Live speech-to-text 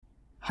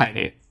Hi,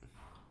 Nate.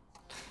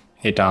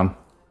 Hey, Tom.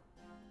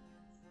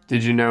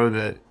 Did you know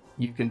that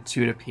you can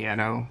tune a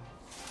piano,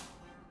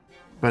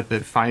 but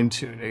that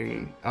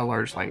fine-tuning a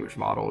large language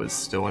model is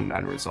still an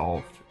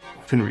unresolved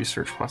open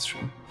research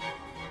question?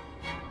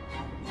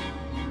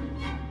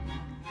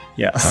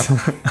 Yes,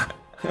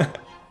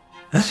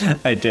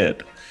 I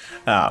did.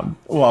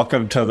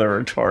 Welcome to the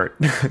retort.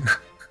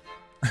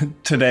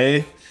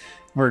 Today,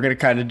 we're going to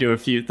kind of do a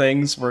few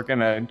things. We're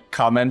going to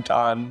comment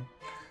on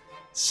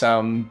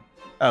some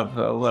of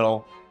the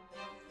little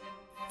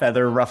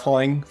feather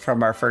ruffling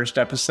from our first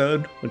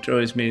episode, which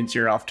always means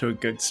you're off to a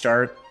good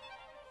start.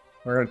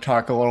 We're going to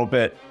talk a little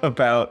bit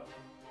about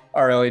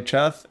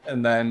RLHF,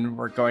 and then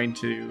we're going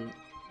to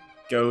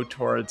go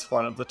towards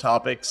one of the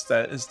topics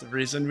that is the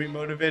reason we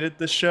motivated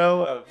this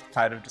show, of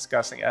kind of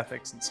discussing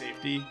ethics and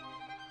safety.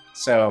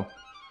 So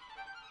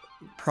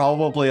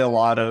probably a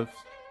lot of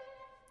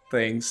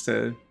things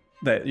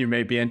that you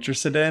may be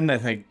interested in. I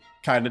think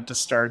kind of to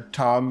start,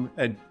 Tom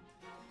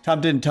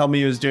didn't tell me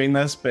he was doing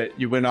this, but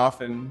you went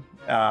off and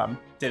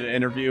did an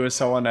interview with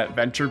someone at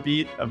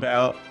VentureBeat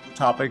about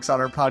topics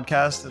on our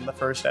podcast in the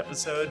first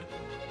episode.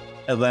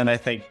 And then I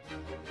think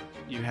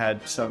you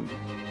had some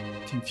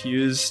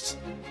confused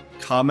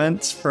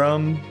comments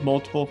from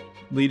multiple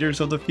leaders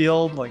of the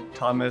field, like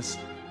Thomas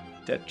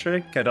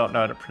Detrick. I don't know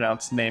how to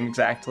pronounce the name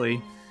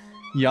exactly.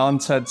 Jan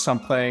said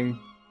something.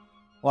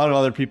 A lot of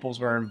other peoples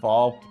were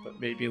involved, but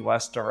maybe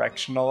less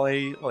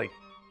directionally. Like,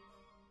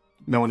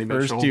 Melanie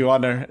first, Mitchell. do you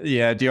want to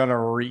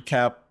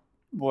recap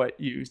what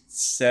you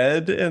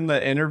said in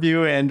the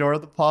interview and/or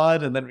the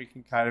pod, and then we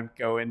can kind of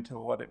go into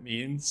what it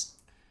means?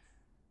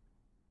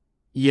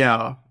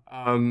 Yeah.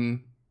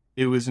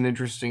 It was an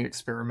interesting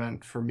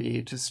experiment for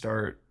me to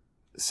start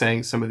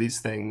saying some of these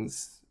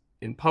things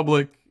in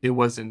public. It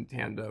was in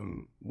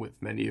tandem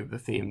with many of the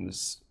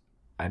themes,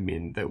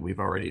 that we've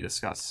already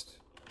discussed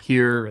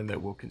here and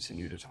that we'll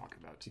continue to talk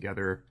about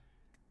together.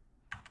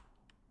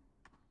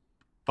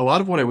 A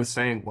lot of what I was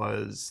saying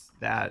was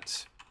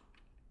that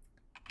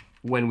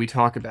when we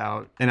talk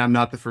about, and I'm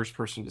not the first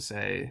person to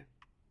say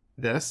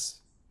this,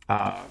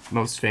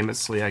 most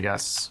famously, I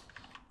guess,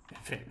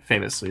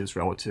 famously is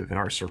relative in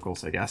our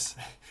circles, I guess.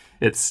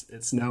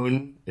 It's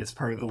known, it's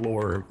part of the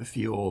lore of the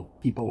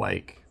field. People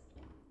like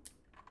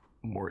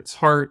Moritz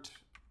Hart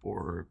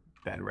or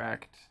Ben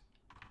Recht,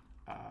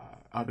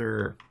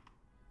 other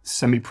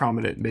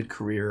semi-prominent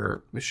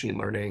mid-career machine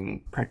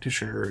learning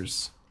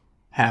practitioners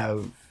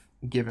have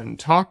given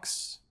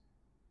talks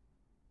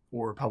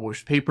or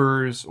published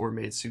papers or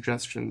made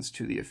suggestions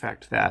to the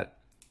effect that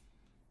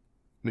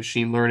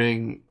machine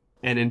learning,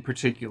 and in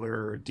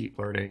particular deep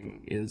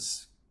learning,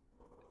 is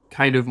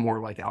kind of more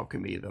like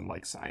alchemy than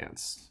like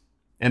science.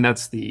 And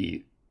that's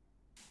the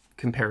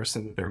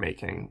comparison that they're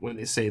making. When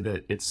they say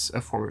that it's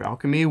a form of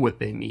alchemy, what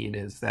they mean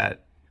is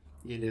that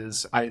it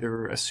is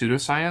either a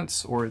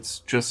pseudoscience or it's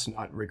just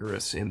not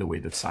rigorous in the way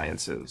that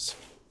science is.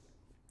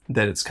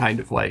 That it's kind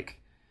of like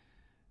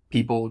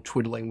people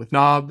twiddling with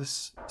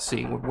knobs,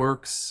 seeing what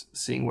works,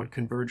 seeing what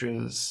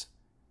converges,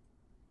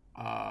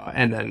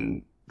 and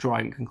then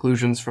drawing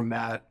conclusions from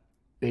that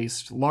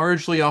based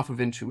largely off of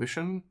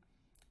intuition,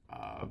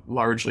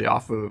 largely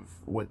off of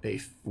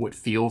what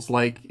feels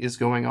like is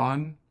going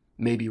on,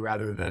 maybe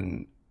rather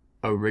than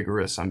a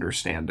rigorous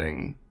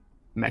understanding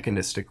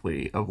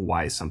mechanistically of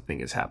why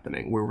something is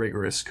happening, where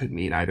rigorous could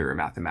mean either a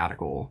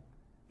mathematical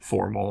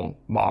formal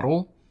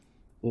model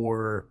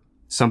or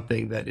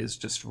something that is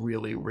just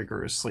really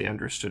rigorously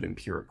understood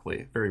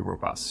empirically, very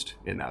robust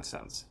in that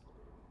sense.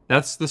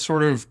 That's the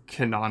sort of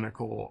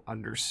canonical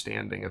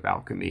understanding of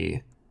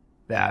alchemy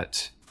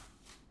that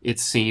it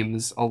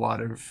seems a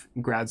lot of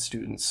grad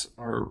students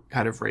are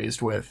kind of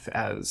raised with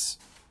as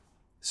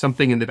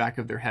something in the back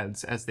of their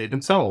heads as they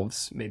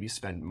themselves maybe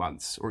spend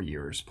months or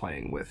years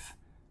playing with,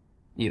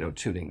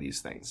 tuning these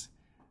things.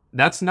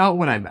 That's not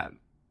what I meant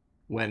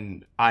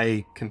when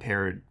I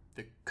compared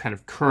the kind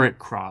of current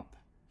crop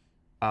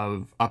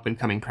of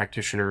up-and-coming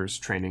practitioners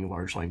training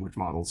large language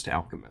models to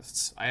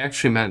alchemists. I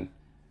actually meant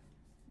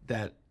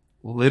that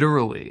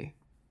literally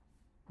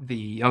the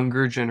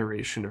younger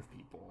generation of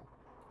people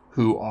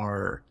who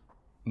are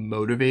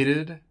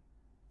motivated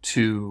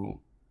to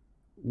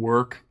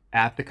work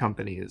at the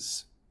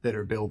companies that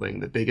are building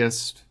the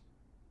biggest,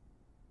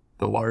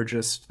 the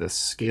largest, the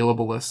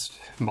scalablest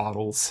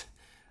models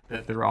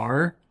that there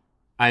are.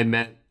 I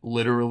meant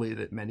literally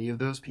that many of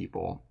those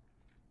people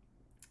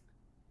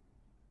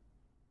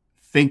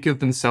think of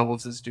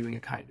themselves as doing a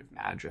kind of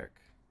magic.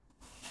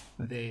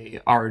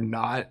 They are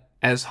not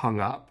as hung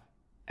up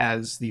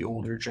as the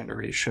older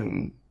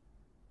generation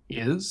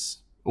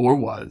is or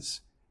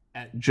was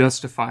at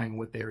justifying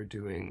what they are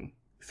doing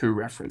through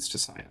reference to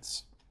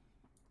science.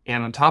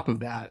 And on top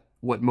of that,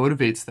 what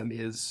motivates them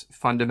is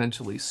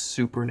fundamentally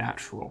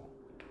supernatural.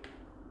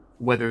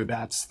 Whether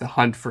that's the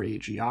hunt for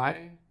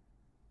AGI,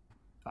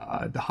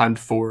 the hunt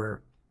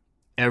for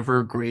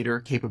ever greater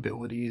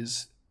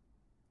capabilities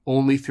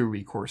only through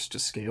recourse to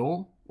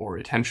scale or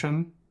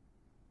attention.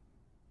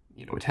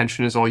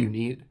 Attention is all you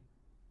need.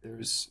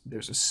 There's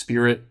a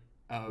spirit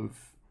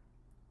of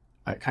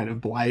a kind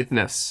of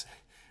blitheness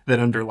that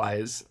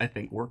underlies, I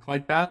think, work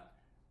like that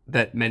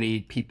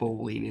many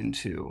people lean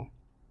into.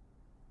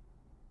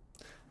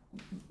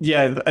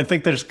 Yeah, I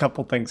think there's a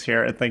couple things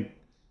here. I think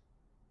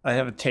I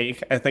have a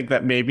take. I think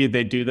that maybe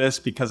they do this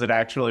because it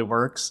actually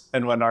works.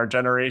 And when our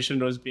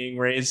generation was being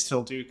raised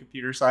to do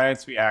computer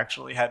science, we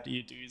actually had to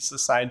use the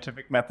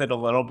scientific method a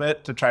little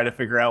bit to try to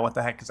figure out what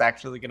the heck is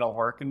actually going to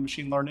work in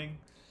machine learning.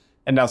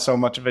 And now so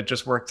much of it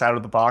just works out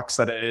of the box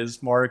that it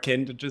is more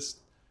akin to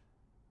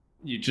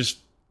you just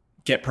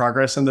get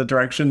progress in the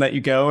direction that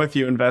you go. If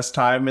you invest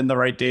time in the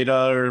right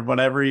data or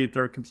whatever, you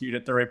throw compute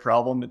at the right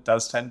problem, it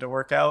does tend to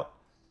work out.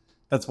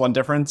 That's one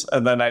difference.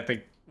 And then I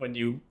think when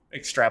you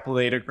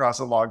extrapolate across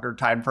a longer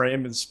time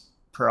frame is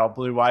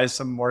probably why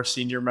some more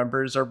senior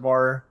members are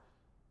more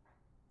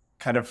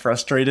kind of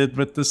frustrated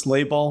with this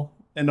label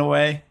in a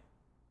way.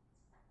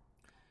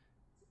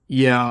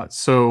 Yeah,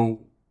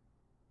 so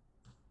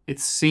it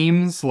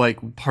seems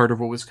like part of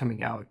what was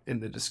coming out in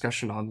the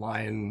discussion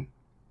online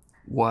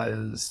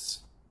was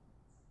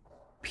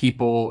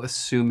people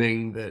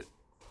assuming that,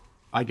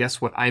 I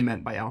guess what I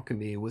meant by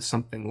alchemy was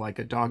something like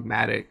a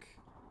dogmatic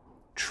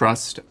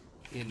trust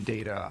in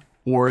data,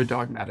 or a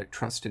dogmatic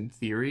trust in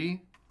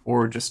theory,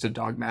 or just a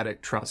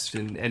dogmatic trust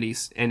in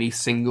any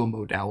single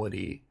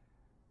modality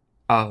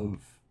of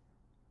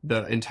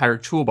the entire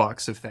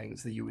toolbox of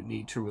things that you would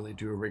need to really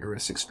do a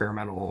rigorous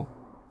experimental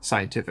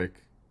scientific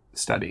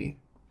study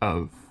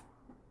of,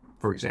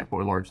 for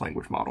example, a large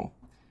language model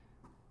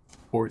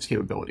or its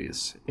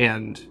capabilities.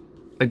 And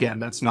again,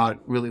 that's not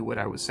really what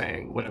I was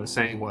saying. What I was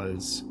saying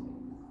was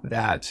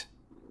that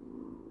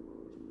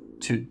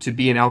to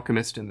be an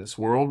alchemist in this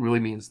world really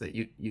means that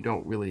you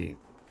don't really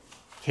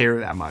care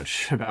that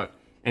much about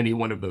any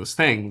one of those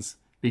things,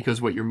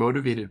 because what you're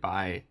motivated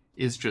by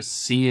is just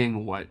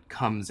seeing what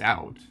comes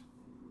out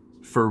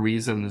for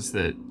reasons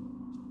that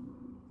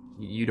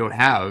you don't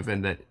have,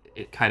 and that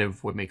it kind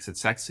of, what makes it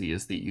sexy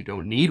is that you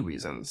don't need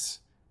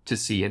reasons to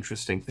see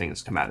interesting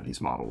things come out of these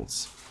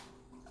models.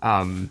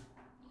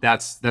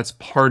 That's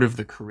part of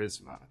the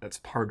charisma. That's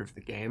part of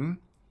the game,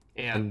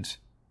 and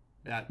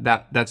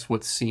that's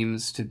what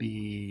seems to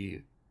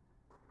be.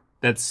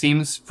 That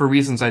seems, for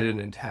reasons I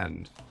didn't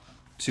intend,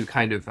 to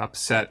kind of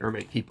upset or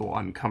make people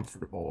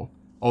uncomfortable.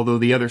 Although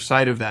the other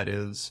side of that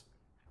is,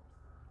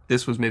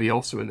 this was maybe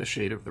also in the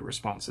shade of the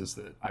responses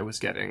that I was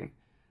getting.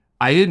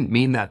 I didn't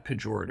mean that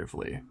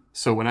pejoratively.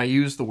 So when I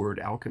use the word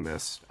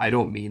alchemist, I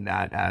don't mean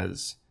that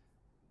as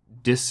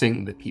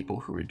dissing the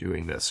people who are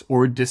doing this,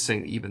 or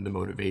dissing even the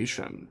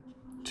motivation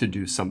to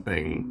do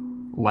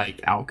something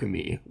like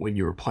alchemy when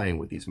you were playing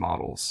with these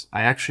models.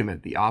 I actually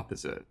meant the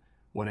opposite.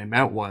 What I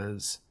meant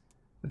was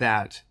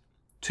that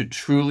to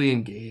truly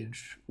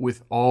engage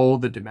with all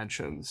the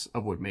dimensions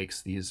of what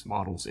makes these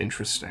models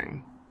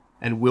interesting,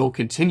 and will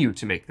continue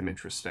to make them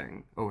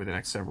interesting over the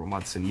next several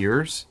months and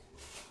years,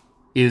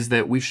 is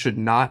that we should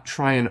not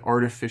try and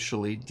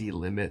artificially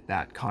delimit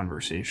that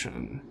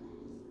conversation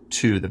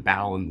to the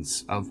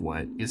bounds of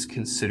what is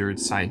considered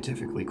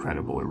scientifically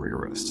credible or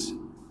rigorous.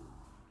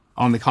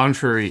 On the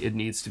contrary, it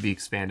needs to be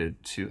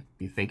expanded to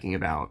be thinking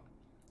about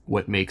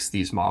what makes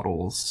these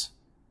models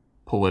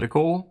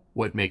political,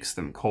 what makes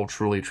them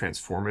culturally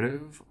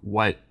transformative,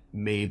 what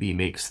maybe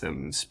makes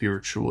them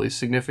spiritually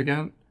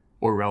significant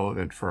or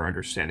relevant for our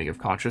understanding of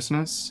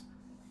consciousness.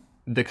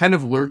 The kind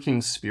of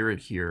lurking spirit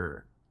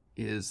here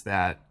is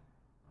that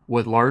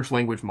what large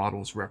language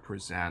models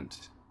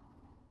represent,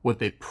 what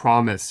they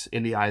promise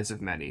in the eyes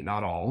of many,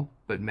 not all,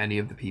 but many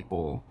of the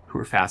people who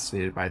are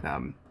fascinated by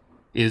them,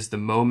 is the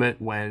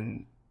moment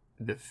when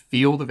the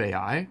field of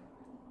AI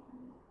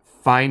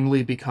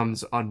finally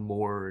becomes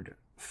unmoored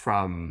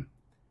from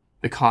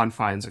the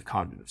confines of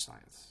cognitive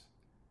science.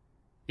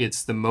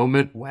 It's the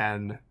moment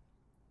when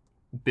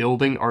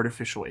building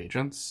artificial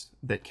agents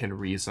that can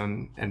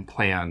reason and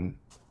plan,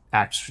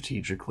 act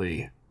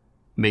strategically,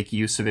 make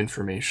use of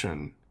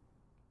information,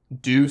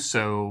 do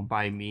so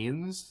by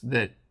means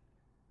that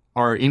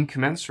are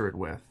incommensurate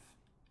with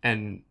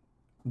and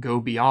go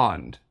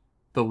beyond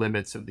the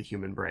limits of the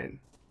human brain,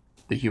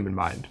 the human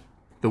mind,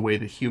 the way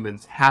that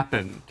humans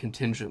happen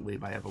contingently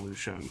by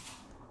evolution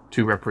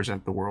to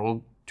represent the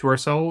world to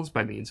ourselves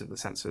by means of the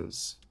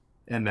senses,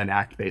 and then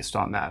act based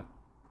on that.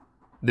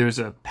 There's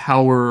a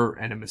power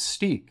and a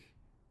mystique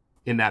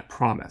in that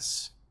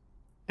promise.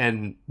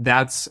 And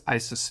that's, I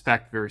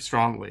suspect very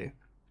strongly,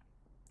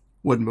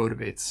 what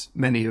motivates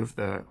many of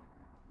the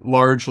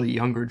largely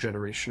younger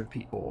generation of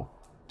people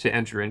to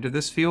enter into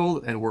this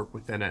field and work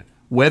within it,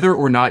 whether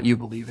or not you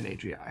believe in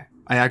AGI.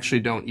 I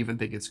actually don't even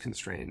think it's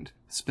constrained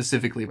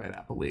specifically by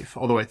that belief,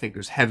 although I think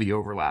there's heavy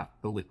overlap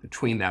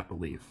between that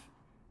belief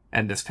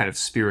and this kind of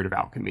spirit of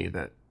alchemy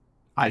that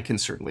I can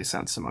certainly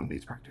sense among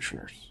these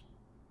practitioners.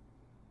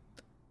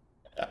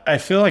 I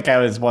feel like I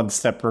was one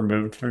step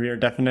removed from your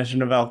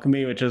definition of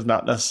alchemy, which is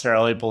not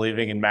necessarily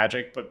believing in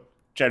magic, but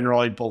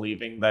generally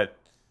believing that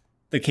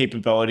the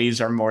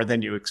capabilities are more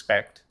than you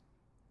expect.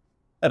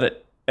 And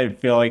I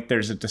feel like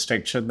there's a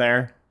distinction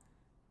there.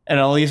 And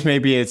at least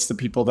maybe it's the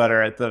people that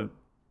are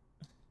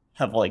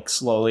have like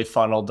slowly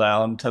funneled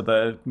down to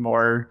the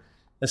more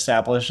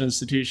established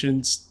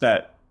institutions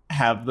that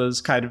have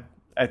those kind of,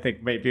 I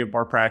think, maybe a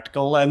more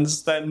practical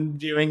lens than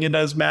viewing it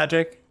as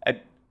magic.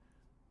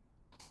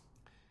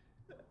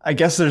 I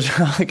guess there's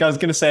like I was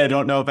gonna say I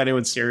don't know if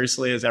anyone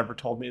seriously has ever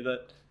told me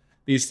that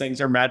these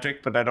things are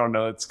magic, but I don't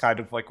know. It's kind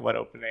of like what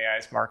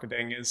OpenAI's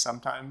marketing is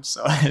sometimes.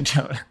 So I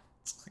don't.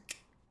 It's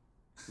like,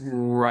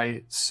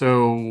 Right.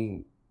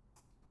 So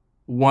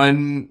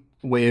one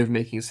way of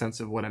making sense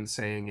of what I'm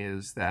saying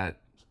is that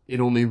it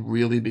only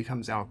really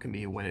becomes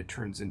alchemy when it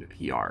turns into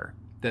PR.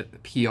 That the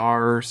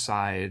PR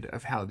side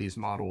of how these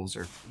models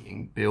are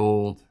being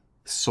built,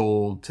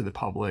 sold to the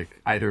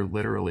public, either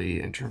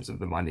literally in terms of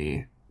the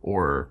money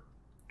or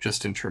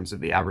just in terms of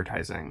the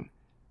advertising,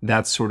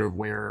 that's sort of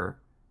where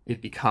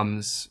it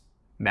becomes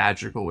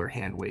magical or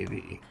hand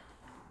wavy.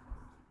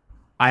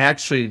 I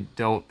actually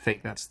don't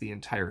think that's the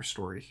entire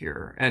story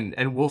here.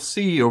 And we'll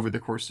see over the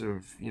course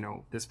of,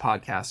 this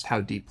podcast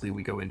how deeply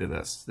we go into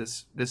this.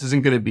 This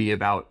isn't going to be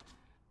about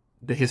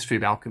the history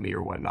of alchemy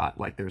or whatnot.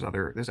 Like there's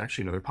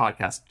actually another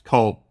podcast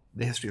called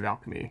The History of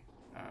Alchemy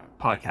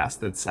podcast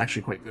that's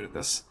actually quite good at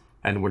this.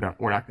 And we're not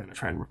going to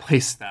try and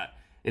replace that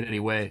in any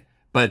way.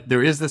 But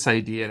there is this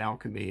idea in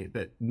alchemy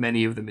that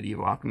many of the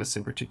medieval alchemists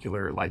in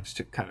particular liked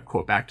to kind of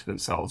quote back to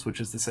themselves,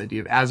 which is this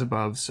idea of as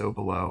above, so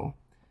below.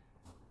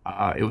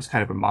 It was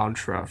kind of a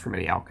mantra for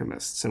many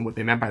alchemists. And what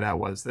they meant by that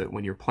was that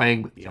when you're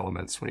playing with the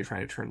elements, when you're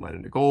trying to turn lead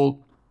into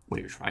gold, when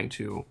you're trying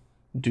to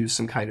do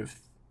some kind of,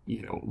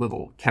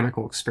 little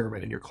chemical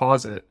experiment in your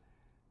closet,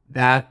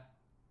 that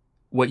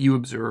what you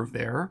observe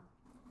there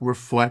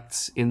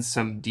reflects in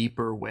some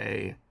deeper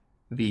way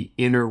the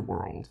inner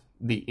world,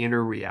 the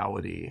inner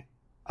reality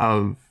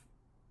of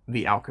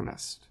the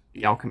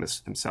alchemists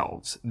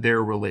themselves,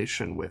 their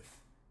relation with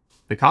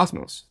the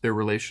cosmos, they're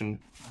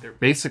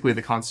basically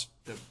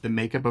the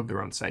makeup of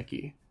their own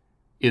psyche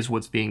is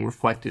what's being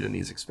reflected in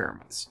these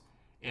experiments.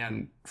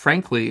 And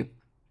frankly,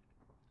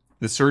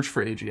 the search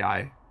for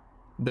AGI,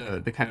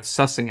 the kind of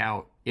sussing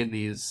out in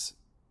these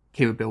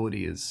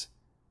capabilities,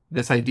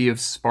 this idea of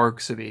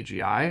sparks of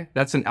AGI,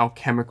 that's an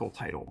alchemical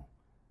title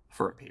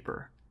for a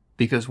paper,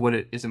 because what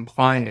it is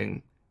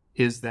implying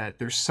is that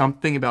there's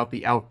something about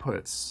the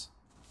outputs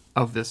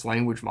of this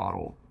language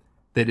model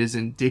that is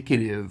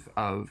indicative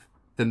of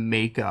the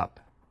makeup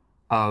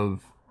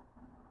of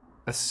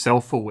a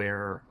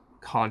self-aware,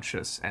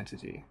 conscious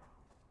entity.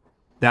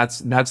 That's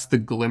the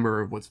glimmer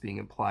of what's being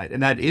implied.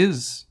 And that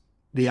is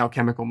the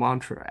alchemical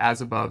mantra,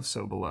 as above,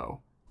 so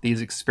below. These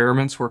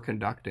experiments we're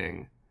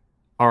conducting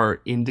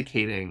are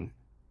indicating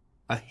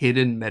a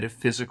hidden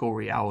metaphysical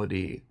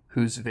reality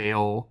whose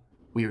veil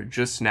we are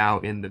just now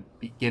in the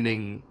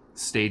beginning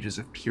stages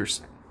of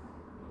piercing.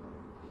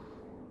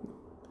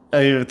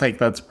 I even think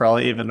that's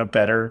probably even a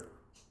better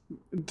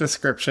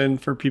description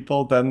for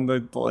people than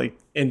the like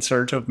in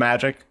search of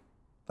magic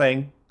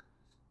thing,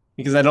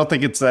 because I don't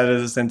think it's that it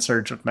is in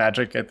search of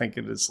magic. I think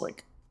it is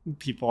like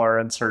people are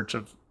in search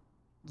of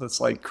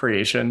this like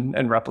creation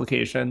and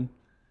replication,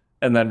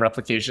 and then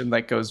replication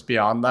that goes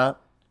beyond that.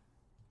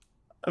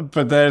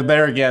 But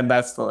there again,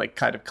 that's the like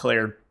kind of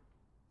clear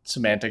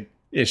semantic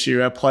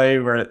issue at play,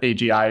 where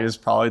AGI is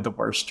probably the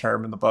worst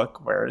term in the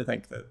book, where I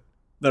think that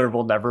there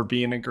will never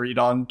be an agreed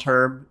on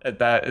term, and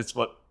that is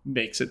what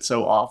makes it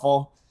so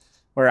awful.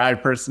 Where I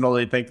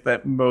personally think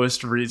that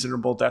most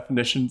reasonable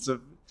definitions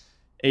of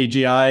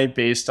AGI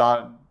based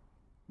on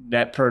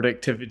net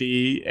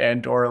productivity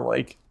and or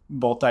like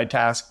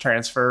multitask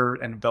transfer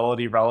and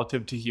ability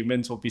relative to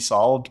humans will be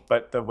solved,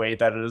 but the way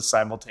that it is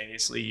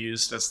simultaneously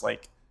used as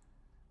like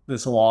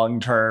this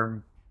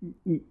long-term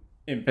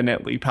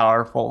infinitely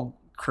powerful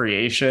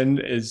creation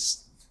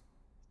is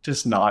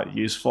just not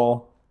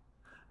useful.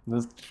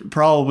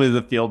 Probably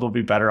the field will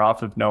be better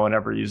off if no one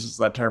ever uses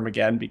that term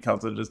again,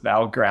 because it is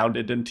now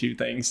grounded in two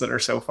things that are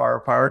so far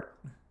apart.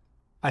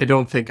 I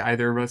don't think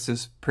either of us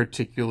is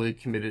particularly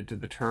committed to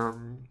the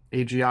term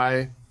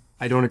AGI.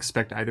 I don't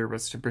expect either of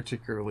us to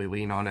particularly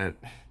lean on it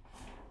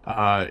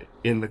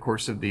in the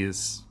course of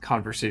these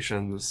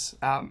conversations.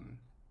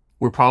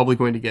 We're probably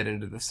going to get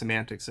into the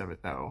semantics of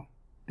it, though,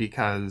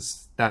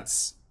 because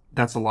that's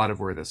a lot of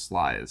where this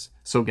lies.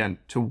 So again,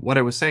 to what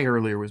I was saying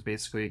earlier was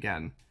basically,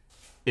 again,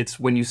 it's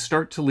when you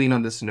start to lean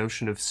on this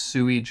notion of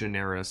sui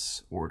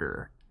generis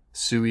order,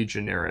 sui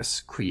generis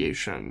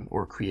creation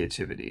or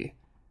creativity.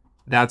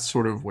 That's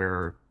sort of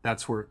where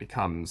it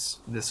becomes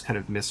this kind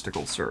of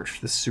mystical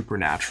search, this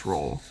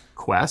supernatural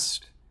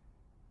quest.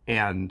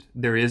 And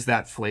there is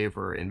that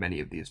flavor in many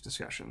of these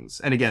discussions.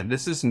 And again,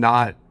 this is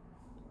not,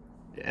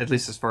 at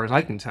least as far as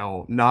I can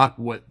tell, not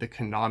what the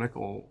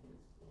canonical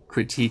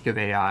critique of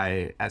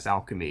AI as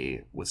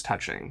alchemy was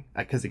touching.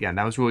 Because again,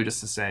 that was really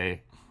just to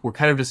say, we're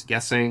kind of just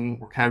guessing,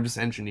 we're kind of just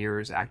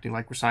engineers acting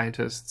like we're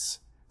scientists.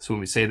 So when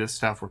we say this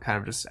stuff, we're kind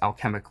of just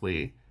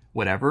alchemically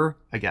whatever.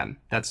 Again,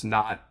 that's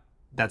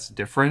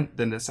different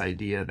than this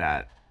idea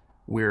that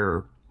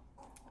we're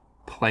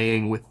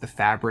playing with the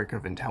fabric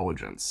of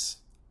intelligence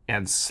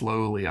and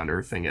slowly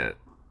unearthing it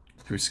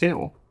through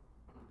scale.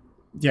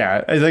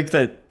 Yeah, I think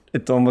that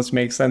it almost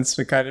makes sense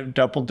to kind of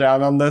double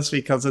down on this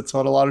because it's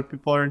what a lot of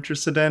people are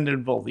interested in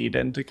and will lead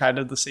into kind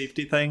of the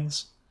safety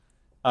things.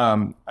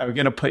 I'm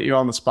going to put you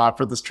on the spot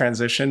for this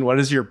transition. What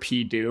is your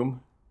P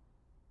doom?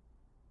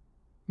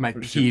 My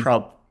What is P.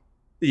 your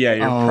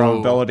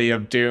probability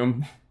of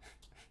doom.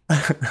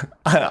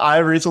 I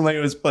recently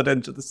was put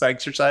into this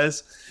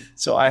exercise,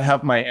 so I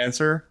have my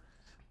answer.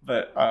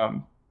 But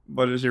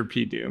what is your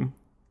P doom?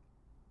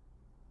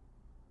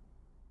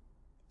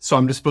 So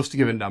I'm just supposed to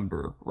give a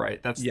number,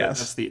 right? That's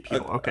the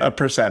appeal. Okay, a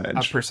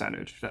percentage. A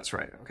percentage. That's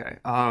right. Okay.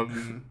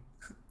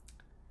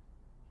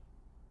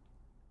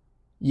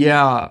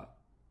 Yeah.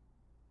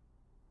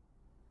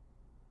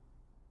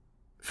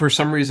 For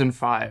some reason,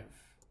 5%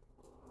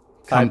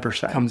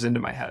 comes into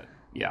my head.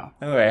 Yeah.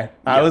 Okay.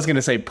 I was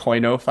gonna say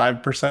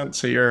 0.05%.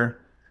 So you're,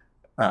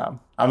 I'm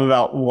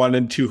about 1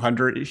 in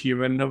 200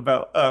 human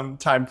about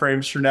time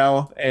frames from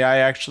now. AI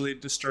actually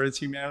destroys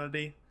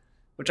humanity,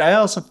 which I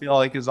also feel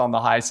like is on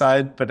the high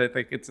side, but I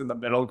think it's in the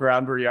middle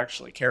ground where you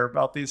actually care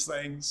about these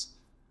things.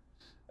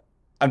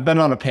 I've been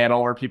on a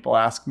panel where people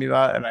ask me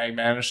that, and I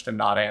managed to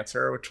not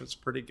answer, which was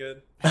pretty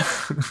good.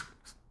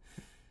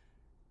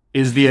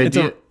 Is the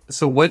idea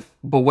so?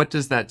 What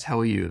does that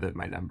tell you that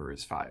my number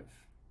is 5?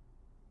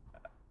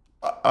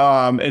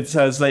 It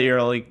says that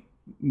you're like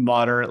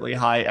moderately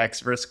high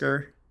X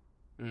risker.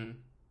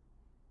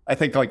 I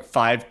think like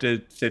 5 to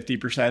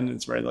 50%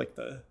 is where like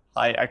the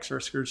high X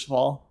riskers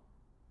fall.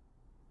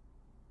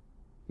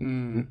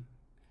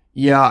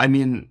 Yeah, I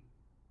mean,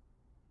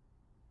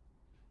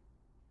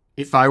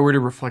 if I were to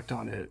reflect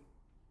on it,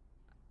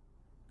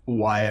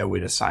 why I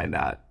would assign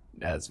that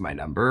as my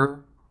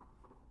number,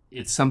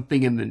 it's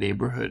something in the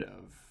neighborhood of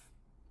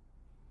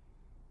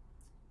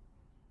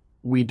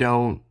we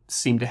don't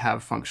seem to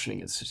have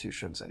functioning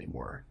institutions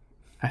anymore.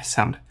 I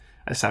sound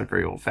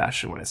very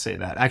old-fashioned when I say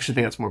that. I actually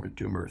think that's more of a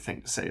doomer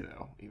thing to say,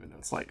 though, even though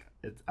it's like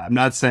I'm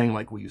not saying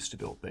like we used to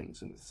build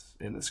things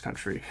in this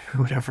country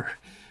or whatever.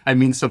 I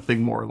mean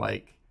something more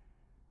like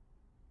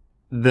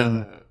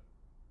the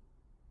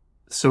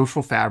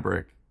social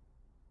fabric,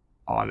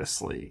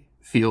 honestly,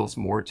 feels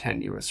more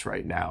tenuous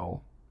right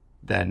now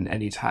than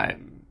any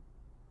time,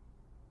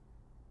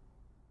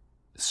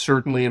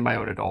 certainly in my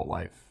own adult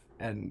life,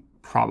 and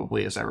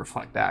probably as I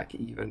reflect back,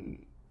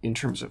 even in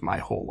terms of my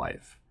whole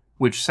life,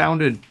 which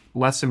sounded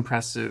less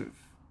impressive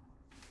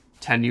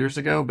 10 years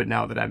ago, but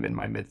now that I'm in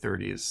my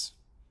mid-30s,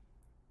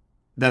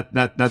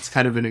 that's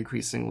kind of an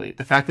increasingly...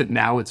 The fact that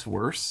now it's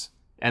worse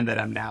and that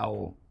I'm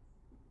now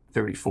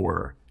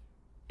 34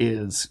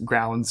 is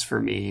grounds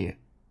for me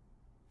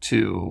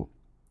to,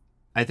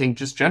 I think,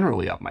 just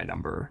generally up my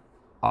number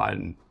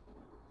on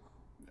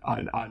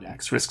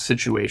X-risk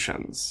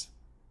situations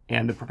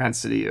and the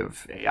propensity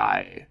of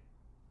AI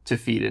to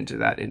feed into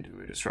that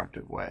into a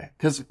destructive way.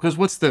 Because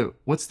what's the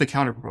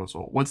counter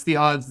proposal? What's the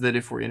odds that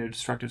if we're in a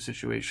destructive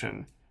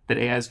situation, that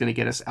AI is going to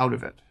get us out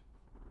of it?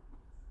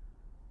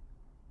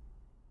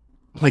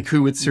 Like,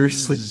 who would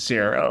seriously...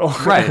 0.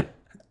 Right.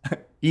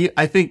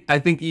 I think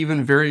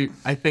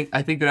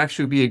there'd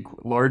actually be a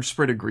large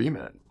spread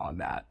agreement on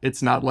that.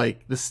 It's not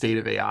like the state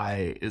of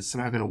AI is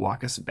somehow going to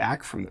walk us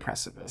back from the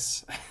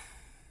precipice.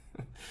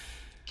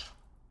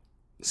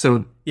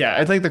 So yeah,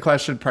 I think the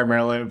question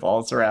primarily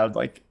involves around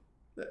like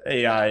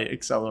AI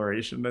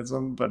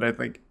accelerationism, but I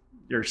think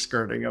your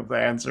skirting of the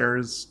answer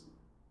is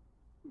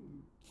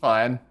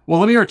fine. Well,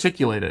 let me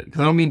articulate it,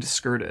 because I don't mean to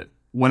skirt it.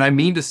 What I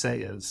mean to say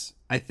is,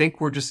 I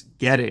think we're just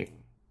getting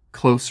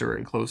closer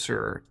and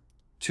closer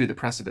to the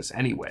precipice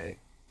anyway.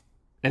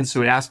 And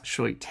so it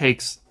actually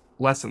takes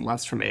less and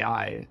less from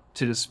AI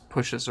to just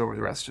push us over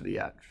the rest of the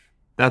edge.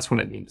 That's what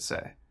I mean to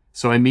say.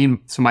 So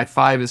my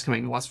 5 is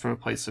coming less from a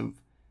place of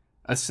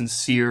a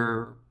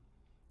sincere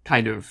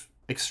kind of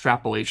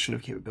extrapolation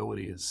of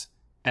capabilities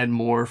and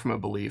more from a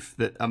belief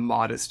that a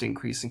modest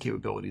increase in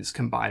capabilities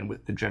combined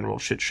with the general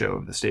shit show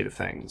of the state of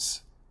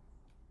things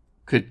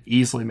could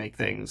easily make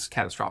things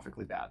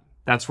catastrophically bad.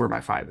 That's where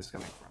my 5 is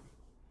coming from.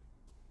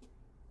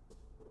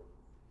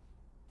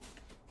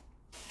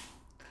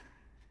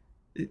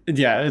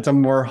 Yeah, it's a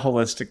more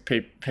holistic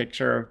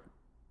picture of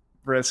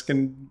risk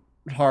and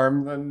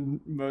harm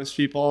than most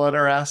people that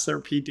are asked their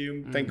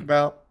P-Doom think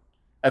about.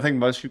 I think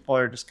most people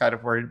are just kind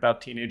of worried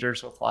about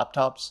teenagers with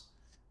laptops,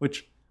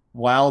 which,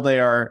 while they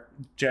are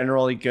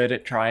generally good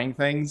at trying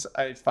things,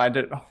 I find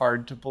it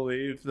hard to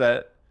believe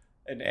that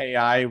an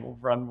AI will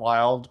run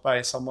wild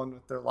by someone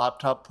with their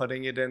laptop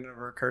putting it in a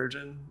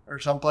recursion or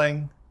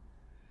something.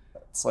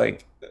 It's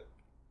like,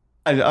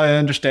 I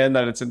understand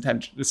that its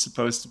intention is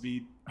supposed to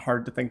be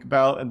hard to think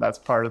about, and that's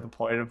part of the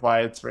point of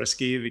why it's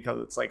risky,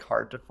 because it's like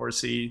hard to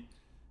foresee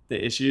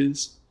the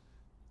issues.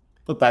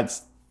 But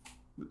that's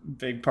a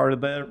big part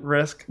of the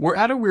risk. We're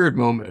at a weird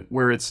moment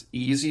where it's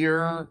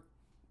easier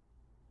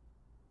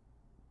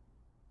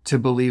to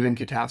believe in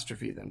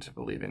catastrophe than to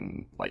believe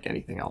in like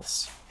anything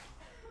else.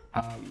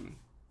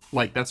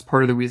 Like that's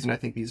part of the reason I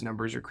think these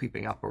numbers are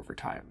creeping up over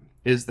time,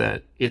 is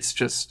that it's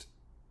just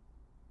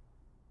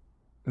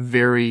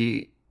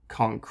very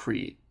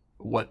concrete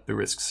what the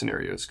risk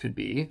scenarios could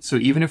be. So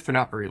even if they're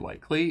not very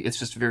likely, it's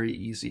just very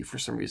easy for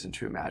some reason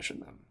to imagine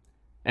them,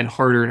 and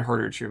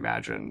harder to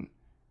imagine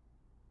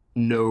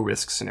no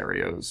risk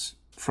scenarios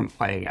from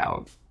playing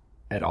out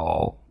at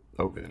all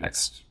over the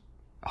next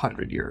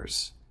 100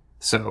 years.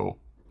 So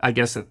I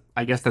guess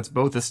that's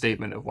both a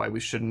statement of why we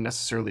shouldn't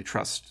necessarily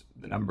trust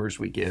the numbers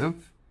we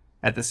give,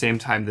 at the same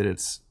time that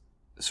it's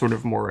sort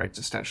of more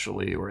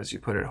existentially, or as you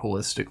put it,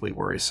 holistically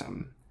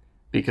worrisome,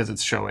 because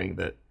it's showing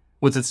that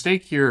what's at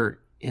stake here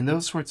in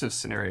those sorts of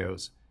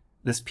scenarios,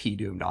 this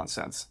P-doom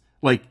nonsense,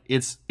 like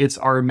it's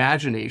our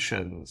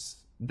imaginations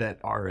that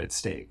are at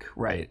stake,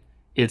 right?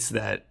 It's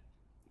that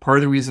part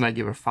of the reason I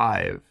give a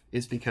 5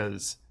 is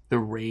because the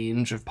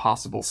range of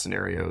possible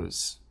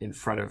scenarios in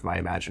front of my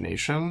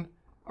imagination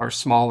are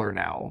smaller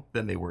now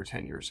than they were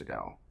 10 years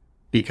ago,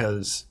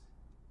 because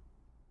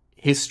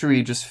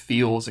history just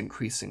feels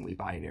increasingly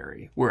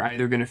binary. We're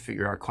either going to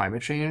figure out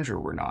climate change or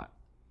we're not.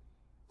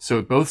 So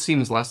it both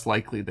seems less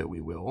likely that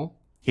we will,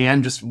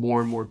 and just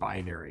more and more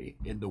binary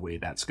in the way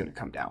that's going to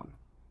come down.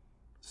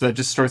 So that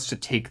just starts to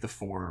take the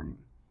form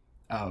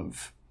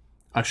of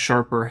a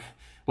sharper,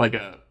 like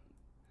a,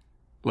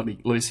 let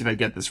me see if I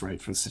get this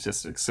right from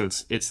statistics. So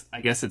it's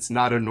I guess it's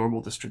not a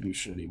normal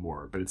distribution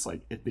anymore, but it's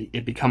like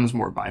it becomes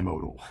more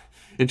bimodal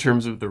in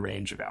terms of the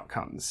range of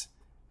outcomes.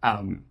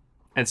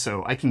 And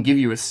so I can give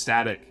you a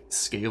static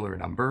scalar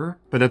number,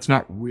 but that's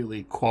not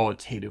really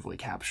qualitatively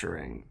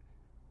capturing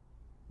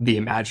the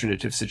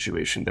imaginative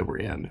situation that we're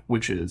in,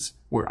 which is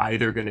we're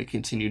either going to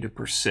continue to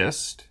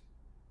persist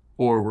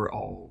or we're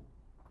all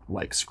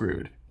like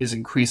screwed, is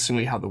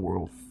increasingly how the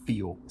world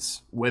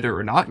feels, whether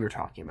or not you're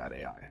talking about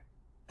AI.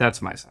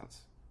 That's my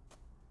sense.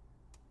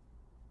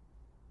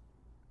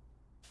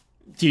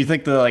 Do you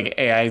think the like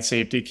AI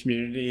safety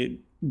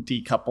community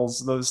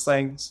decouples those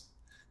things?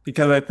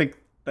 Because I think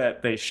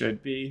that they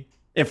should be.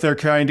 If they're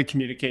trying to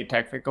communicate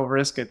technical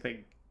risk, I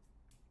think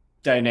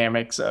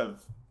dynamics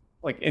of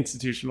like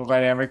institutional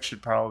dynamics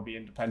should probably be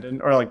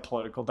independent, or like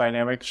political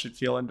dynamics should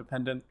feel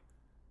independent.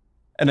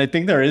 And I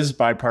think there is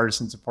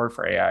bipartisan support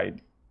for AI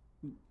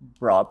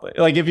broadly.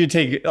 Like if you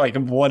take like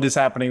what is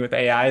happening with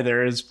AI,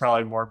 there is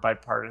probably more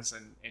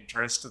bipartisan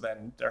interest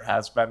than there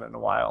has been in a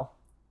while.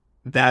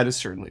 That is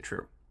certainly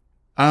true.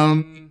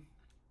 I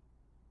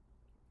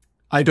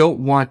don't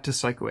want to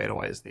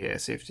psychoanalyze the AI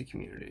safety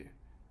community,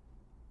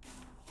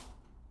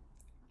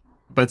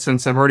 but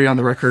since I'm already on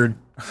the record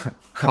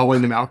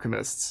calling them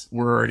alchemists,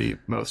 we're already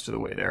most of the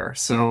way there.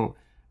 So,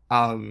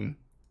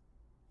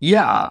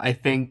 yeah, I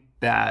think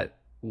that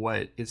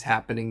what is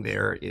happening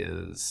there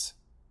is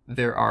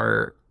there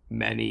are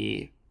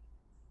many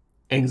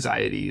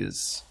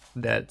anxieties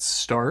that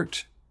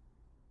start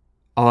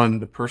on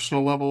the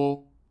personal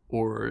level,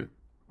 or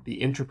the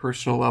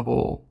interpersonal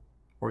level,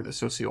 or the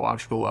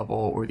sociological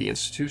level, or the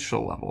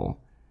institutional level,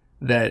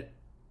 that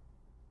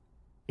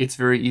it's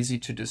very easy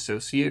to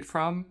dissociate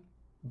from,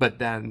 but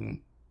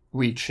then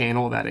we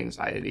channel that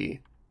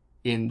anxiety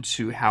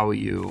into how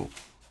you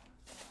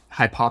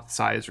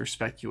hypothesize or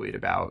speculate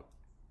about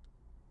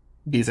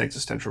these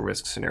existential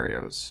risk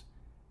scenarios.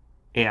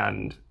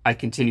 And I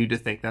continue to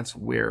think that's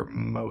where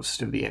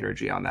most of the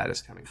energy on that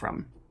is coming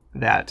from.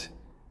 That,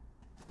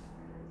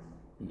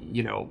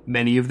 you know,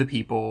 many of the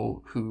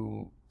people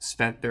who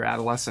spent their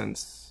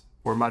adolescence,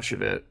 or much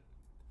of it,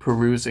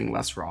 perusing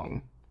Less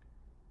Wrong,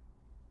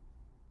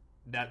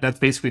 that's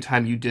basically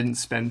time you didn't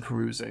spend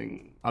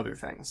perusing other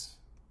things,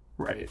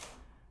 right?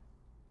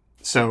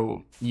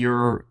 So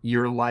your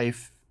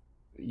life,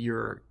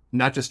 your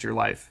not just your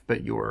life,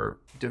 but your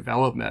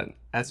development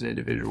as an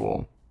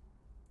individual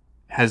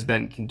has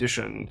been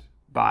conditioned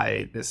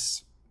by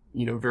this,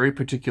 you know, very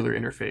particular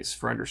interface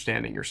for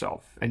understanding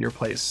yourself and your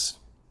place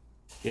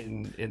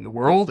in the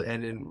world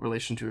and in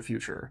relation to a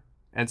future.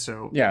 And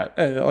so, yeah,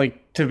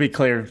 like to be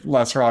clear,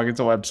 Less Wrong is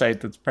a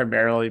website that's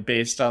primarily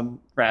based on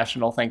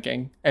rational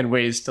thinking and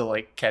ways to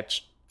like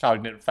catch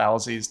cognitive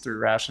fallacies through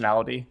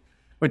rationality,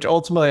 which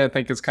ultimately I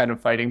think is kind of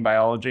fighting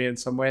biology in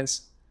some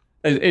ways.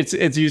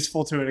 It's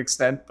useful to an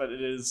extent, but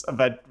it is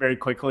very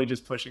quickly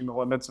just pushing the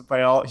limits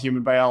of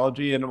human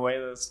biology in a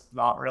way that's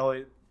not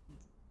really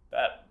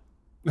that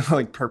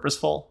like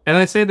purposeful. And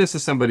I say this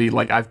as somebody,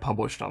 like, I've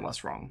published on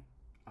Less Wrong,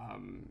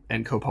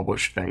 and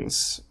co-published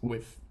things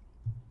with,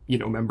 you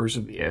know, members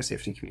of the AI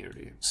safety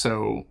community.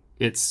 So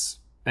it's,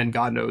 and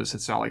God knows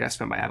it's not like I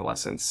spent my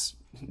adolescence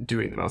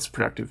doing the most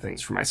productive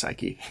things for my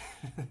psyche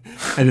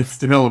and its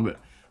development.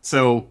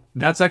 So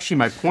that's actually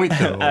my point,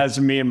 though. As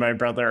me and my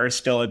brother are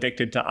still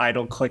addicted to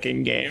idle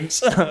clicking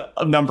games,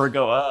 a number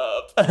go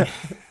up.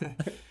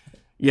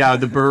 Yeah,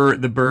 the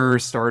burr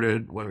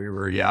started when we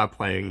were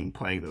playing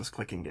those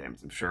clicking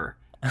games, I'm sure.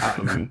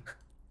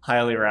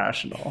 Highly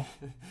rational.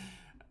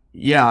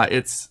 Yeah,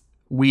 it's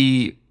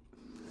we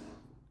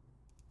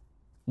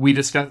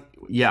discussed.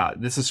 Yeah,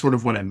 this is sort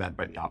of what I meant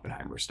by the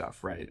Oppenheimer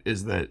stuff, right?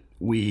 Is that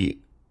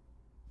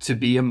to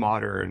be a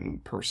modern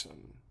person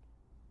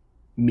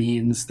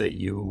means that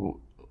you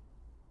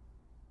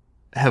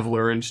have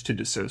learned to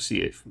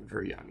dissociate from a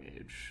very young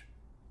age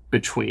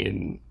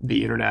between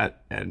the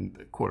internet and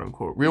the quote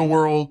unquote real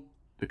world,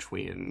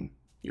 between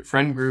your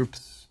friend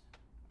groups,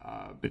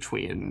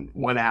 between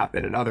one app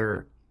and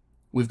another.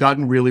 We've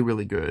gotten really,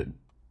 really good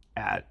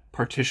at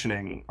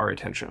partitioning our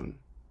attention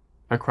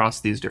across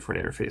these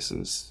different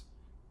interfaces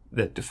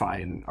that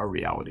define our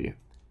reality.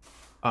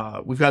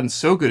 We've gotten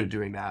so good at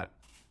doing that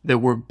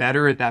we're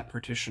better at that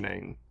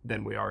partitioning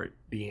than we are at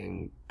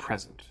being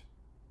present,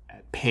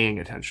 at paying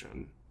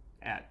attention,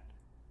 at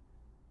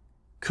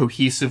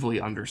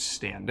cohesively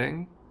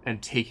understanding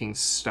and taking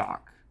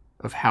stock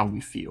of how we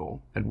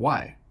feel and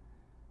why,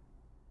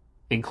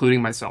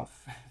 including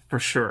myself, for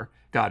sure,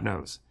 God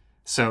knows.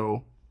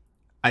 So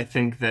I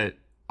think that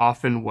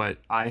often what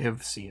I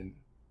have seen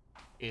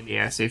in the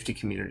AI safety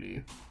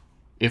community,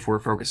 if we're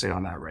focusing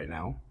on that right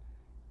now,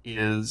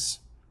 is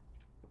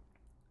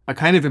a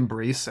kind of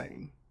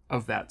embracing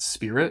of that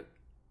spirit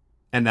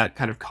and that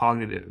kind of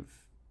cognitive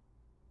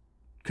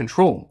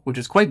control, which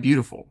is quite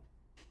beautiful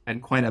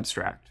and quite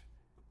abstract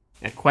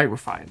and quite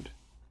refined,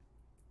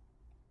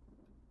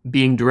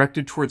 being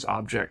directed towards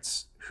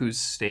objects whose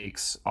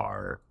stakes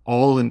are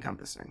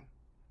all-encompassing,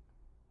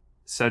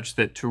 such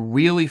that to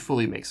really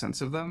fully make sense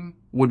of them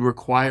would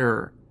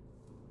require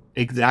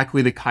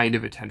exactly the kind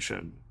of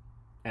attention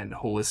and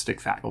holistic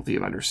faculty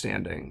of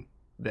understanding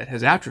that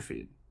has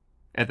atrophied.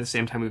 At the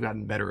same time, we've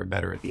gotten better and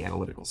better at the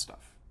analytical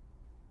stuff.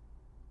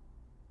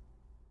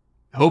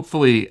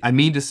 Hopefully, I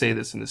mean to say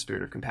this in the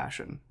spirit of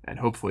compassion, and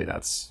hopefully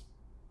that's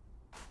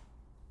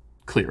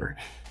clear.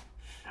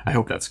 I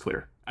hope that's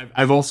clear.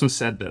 I've also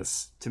said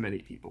this to many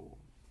people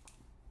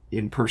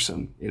in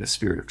person in a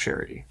spirit of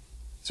charity.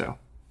 So,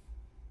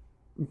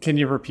 can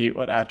you repeat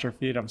what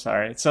atrophied? I'm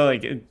sorry. So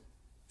like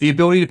the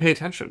ability to pay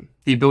attention,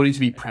 the ability to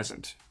be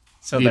present.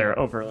 So they're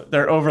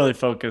overly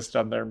focused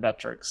on their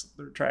metrics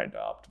they're trying to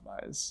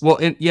optimize. Well,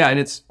 and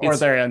it's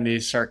they're in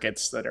these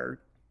circuits that are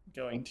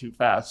going too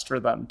fast for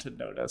them to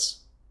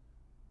notice.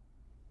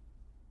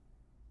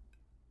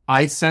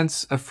 I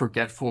sense a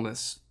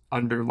forgetfulness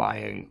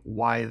underlying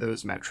why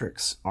those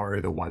metrics are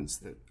the ones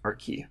that are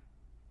key.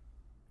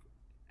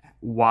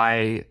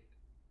 Why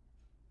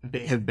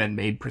they have been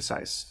made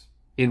precise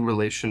in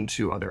relation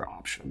to other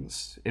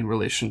options, in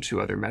relation to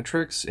other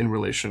metrics, in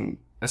relation,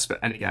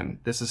 and again,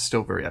 this is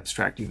still very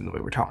abstract even the way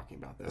we're talking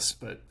about this,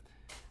 but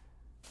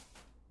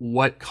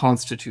what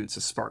constitutes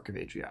a spark of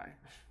AGI,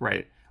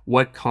 right?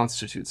 What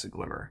constitutes a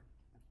glimmer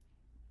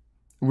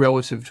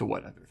relative to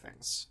what other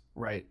things,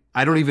 right?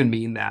 I don't even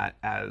mean that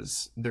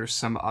as there's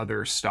some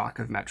other stock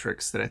of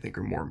metrics that I think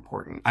are more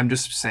important. I'm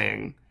just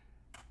saying,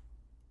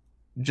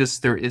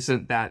 there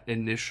isn't that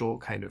initial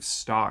kind of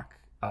stock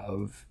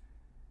of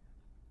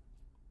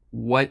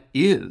what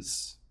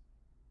is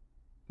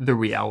the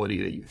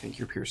reality that you think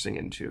you're piercing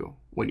into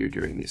when you're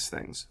doing these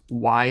things.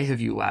 Why have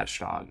you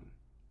latched on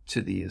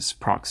to these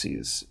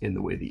proxies in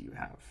the way that you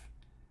have?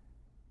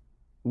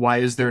 Why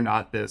is there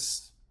not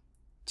this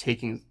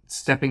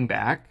stepping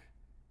back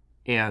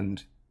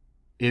and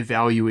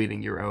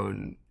evaluating your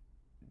own,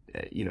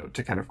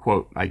 to kind of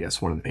quote, I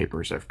guess, one of the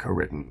papers I've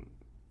co-written,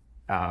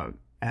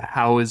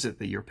 how is it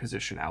that your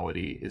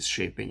positionality is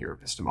shaping your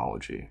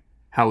epistemology?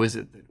 How is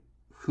it that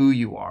who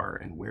you are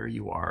and where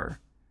you are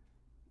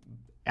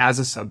as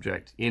a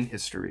subject in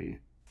history,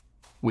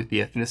 with the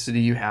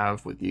ethnicity you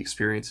have, with the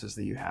experiences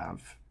that you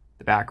have,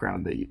 the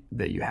background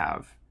that you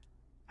have,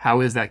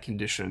 how is that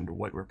conditioned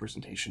what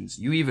representations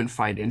you even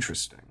find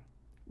interesting,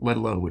 let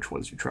alone which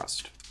ones you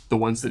trust, the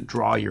ones that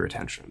draw your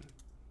attention?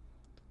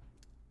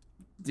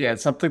 Yeah,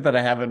 it's something that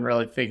I haven't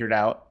really figured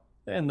out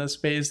in this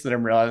space that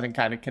I'm realizing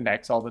kind of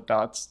connects all the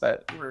dots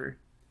that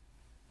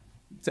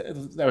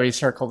we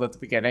circled at the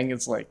beginning.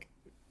 It's like,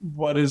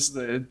 what is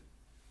the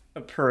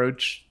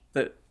approach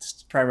that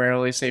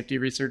primarily safety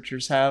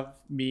researchers have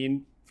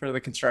mean for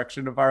the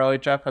construction of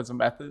RLHF as a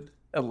method?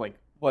 And like,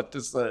 what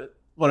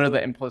are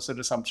the implicit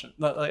assumptions,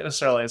 not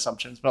necessarily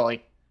assumptions, but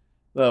like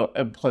the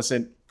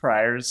implicit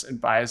priors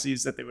and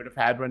biases that they would have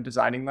had when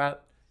designing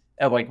that?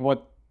 And like,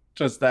 what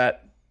does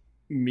that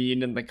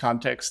mean in the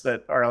context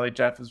that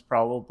RLHF is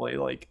probably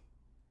like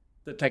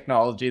the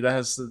technology that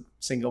has the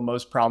single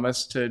most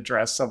promise to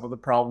address some of the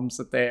problems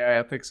that the AI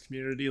ethics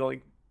community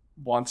like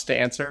wants to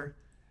answer?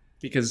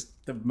 Because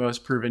the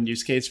most proven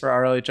use case for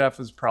RLHF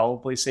is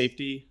probably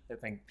safety. I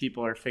think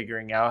people are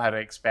figuring out how to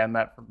expand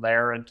that from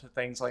there into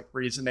things like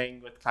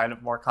reasoning with kind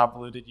of more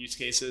convoluted use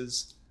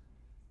cases,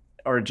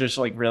 or just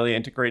like really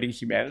integrating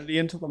humanity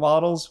into the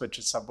models, which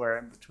is somewhere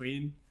in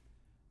between.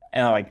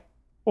 And like,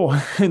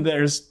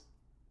 there's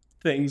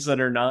things that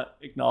are not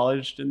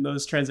acknowledged in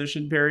those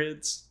transition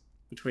periods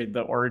between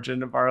the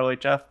origin of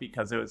RLHF,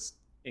 because it was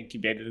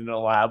incubated in a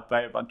lab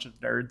by a bunch of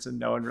nerds and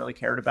no one really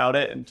cared about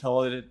it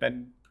until it had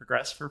been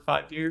progressed for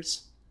 5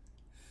 years.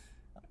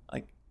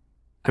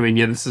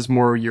 This is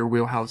more your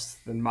wheelhouse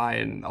than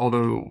mine,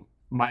 although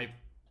my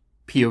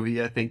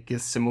POV I think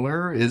is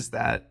similar, is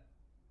that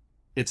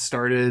it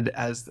started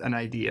as an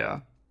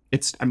idea.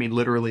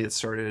 Literally it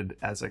started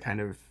as a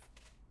kind of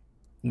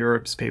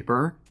NeurIPS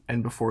paper,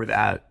 and before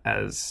that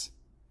as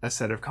a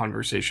set of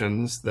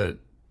conversations that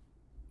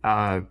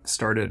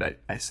started,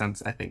 I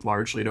sense, I think,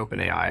 largely at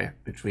OpenAI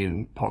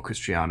between Paul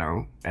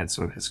Cristiano and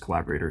some of his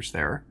collaborators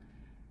there,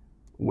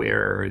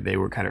 where they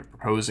were kind of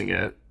proposing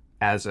it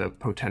as a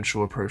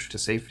potential approach to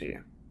safety,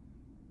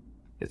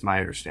 is my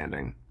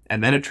understanding.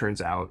 And then it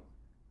turns out,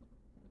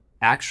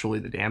 actually,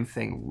 the damn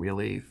thing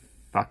really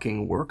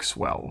fucking works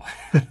well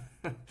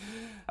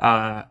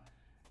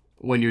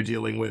when you're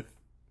dealing with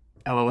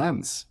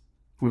LLMs.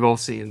 We've all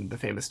seen the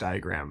famous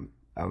diagram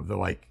of the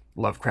like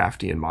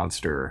Lovecraftian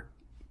monster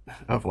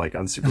of like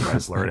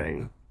unsupervised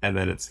learning, and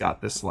then it's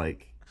got this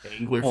like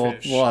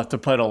anglerfish. We'll have to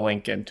put a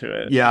link into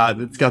it. Yeah,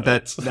 it's got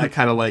that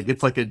kind of like,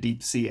 it's like a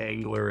deep sea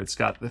angler. It's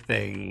got the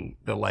thing,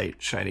 the light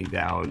shining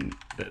down.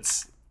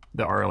 That's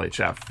the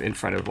RLHF in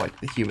front of like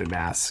the human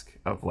mask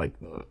of like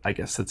the, I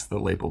guess it's the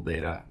labeled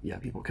data. Yeah,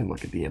 people can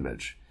look at the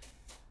image.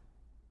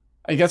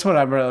 I guess what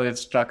I'm really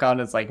stuck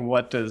on is like,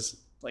 what does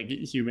like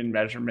human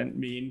measurement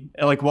mean?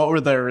 And like, what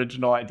were the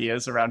original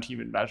ideas around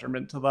human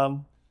measurement to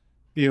them?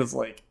 Because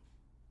like,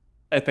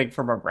 I think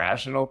from a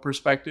rational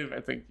perspective,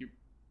 I think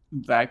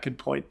that could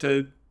point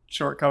to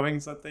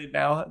shortcomings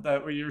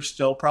that we're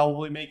still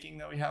probably making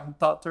that we haven't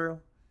thought through.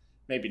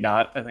 Maybe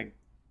not. I think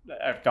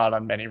I've gone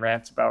on many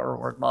rants about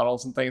reward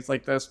models and things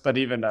like this, but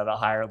even at a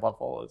higher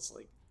level, it's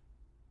like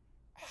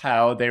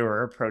how they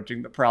were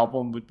approaching the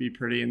problem would be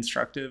pretty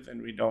instructive,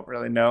 and we don't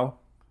really know.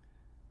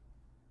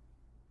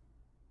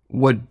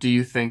 What do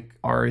you think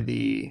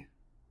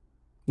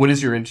what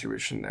is your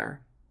intuition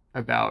there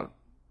about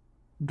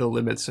the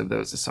limits of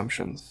those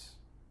assumptions?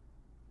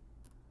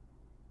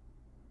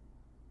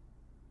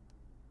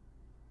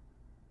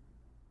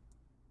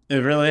 It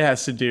really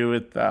has to do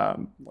with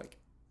like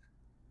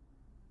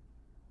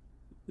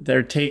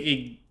they're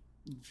taking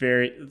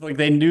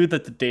they knew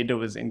that the data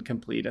was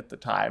incomplete at the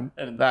time,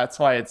 and that's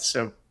why it's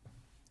so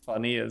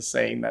funny as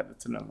saying that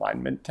it's an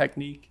alignment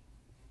technique.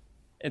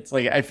 It's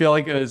like, I feel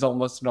like it was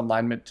almost an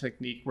alignment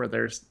technique where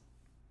there's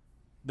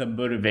the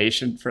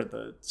motivation for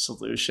the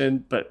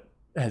solution, but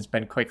has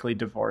been quickly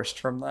divorced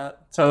from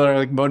that. So they're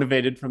like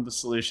motivated from the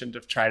solution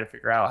to try to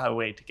figure out a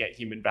way to get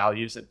human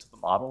values into the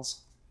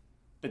models.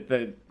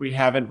 But we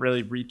haven't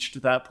really reached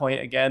that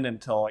point again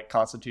until like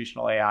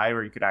constitutional AI,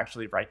 where you could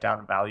actually write down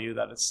a value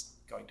that it's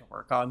going to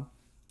work on.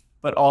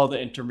 But all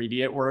the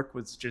intermediate work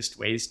was just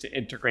ways to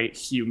integrate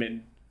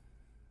human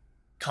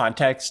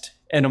context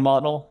in a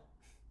model.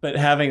 But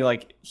having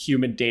like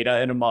human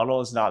data in a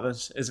model is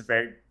a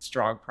very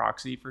strong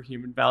proxy for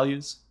human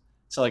values.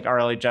 So like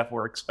RLHF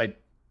works by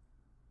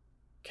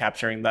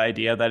capturing the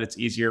idea that it's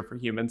easier for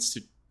humans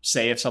to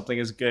say if something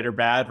is good or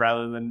bad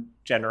rather than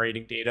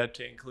generating data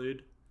to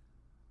include.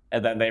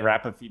 And then they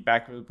wrap a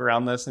feedback loop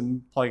around this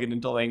and plug it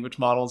into language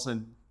models,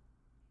 and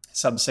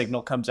some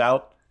signal comes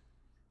out.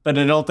 But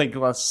I don't think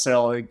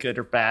necessarily good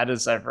or bad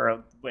is ever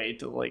a way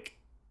to like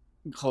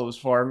close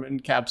form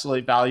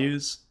encapsulate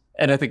values.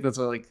 And I think that's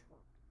what like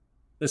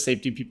the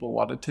safety people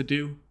wanted to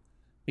do,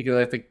 because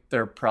I think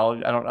they're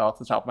probably, I don't know off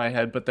the top of my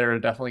head, but there are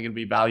definitely going to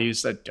be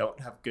values that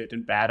don't have good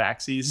and bad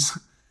axes.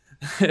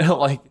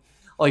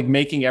 like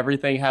making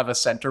everything have a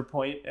center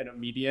point and a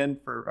median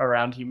for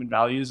around human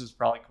values is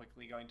probably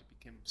quickly going to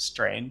become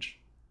strange.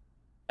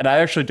 And I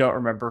actually don't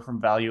remember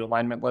from value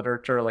alignment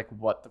literature like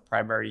what the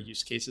primary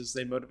use cases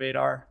they motivate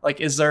are. Like,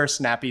 is there a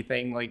snappy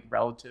thing like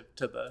relative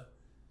to the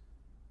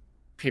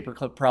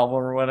paperclip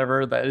problem or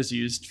whatever that is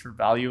used for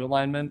value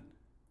alignment?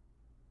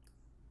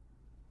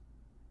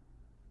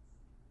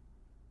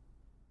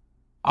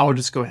 I'll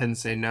just go ahead and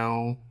say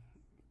no,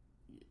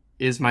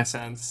 is my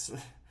sense.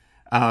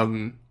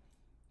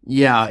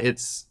 Yeah,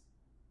 it's...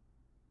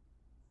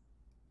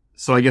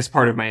 So I guess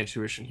part of my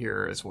intuition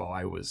here as well,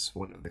 I was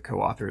one of the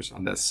co-authors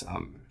on this,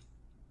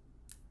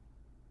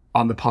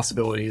 on the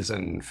possibilities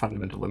and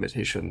fundamental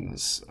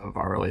limitations of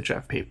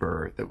RLHF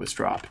paper that was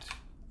dropped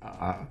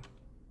a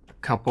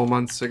couple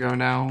months ago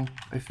now,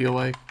 I feel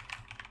like,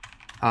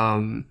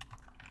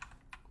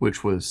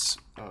 which was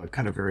a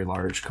kind of very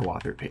large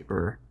co-authored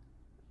paper.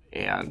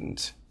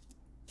 And,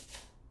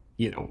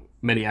 you know,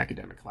 many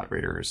academic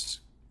collaborators,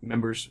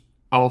 members,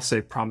 I'll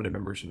say prominent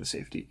members of the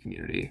safety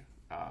community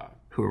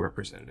who are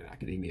represented in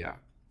academia,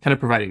 kind of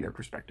providing their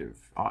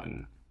perspective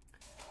on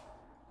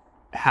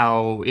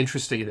how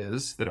interesting it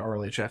is that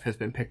RLHF has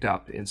been picked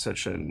up in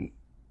such an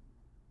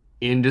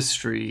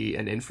industry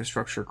and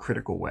infrastructure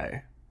critical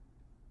way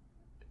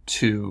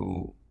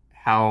to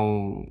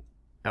how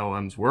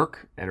LLMs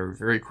work and are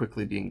very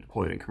quickly being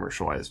deployed and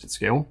commercialized at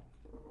scale.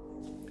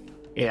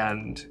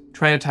 And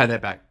trying to tie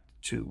that back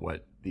to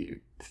what the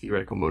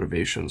theoretical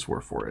motivations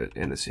were for it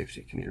in the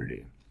safety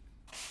community.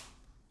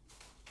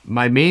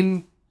 My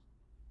main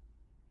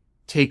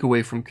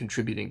takeaway from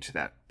contributing to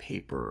that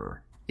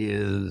paper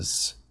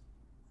is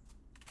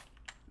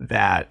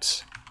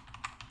that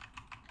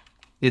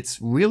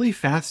it's really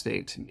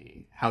fascinating to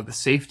me how the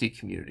safety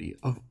community,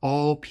 of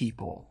all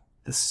people,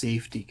 the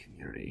safety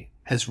community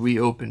has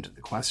reopened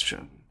the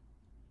question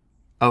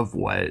of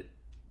what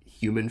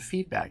human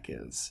feedback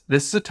is.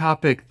 This is a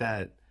topic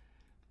that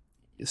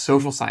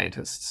social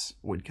scientists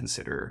would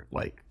consider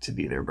like to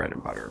be their bread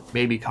and butter.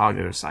 Maybe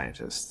cognitive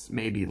scientists,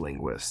 maybe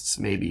linguists,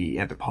 maybe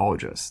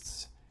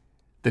anthropologists.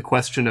 The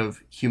question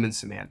of human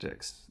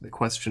semantics, the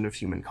question of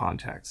human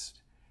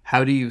context.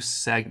 How do you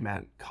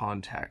segment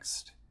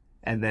context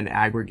and then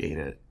aggregate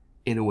it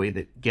in a way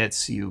that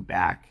gets you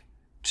back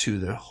to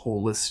the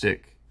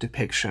holistic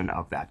depiction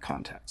of that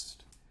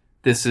context?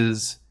 This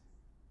is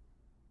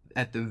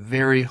at the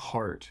very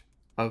heart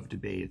of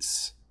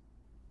debates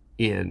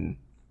in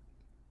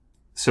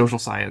social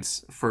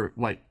science for,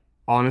 like,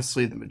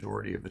 honestly, the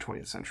majority of the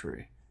 20th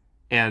century.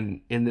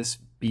 And in this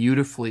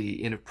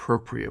beautifully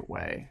inappropriate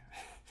way,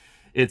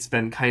 it's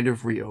been kind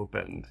of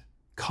reopened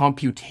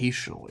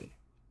computationally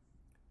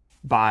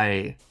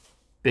by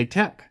big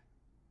tech.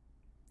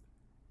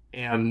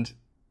 And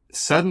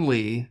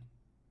suddenly,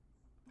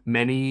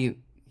 many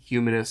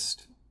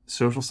humanist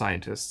social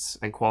scientists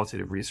and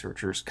qualitative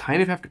researchers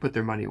kind of have to put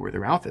their money where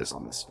their mouth is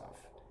on this stuff.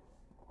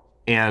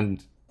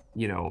 And,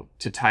 you know,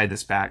 to tie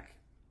this back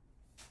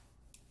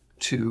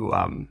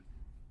to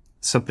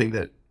something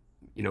that,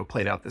 you know,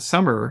 played out this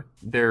summer,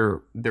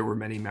 there were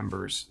many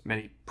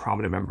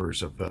prominent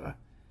members of the,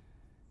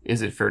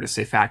 is it fair to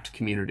say, fact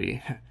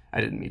community? I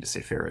didn't mean to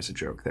say fair as a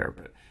joke there,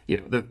 but, you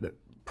know, the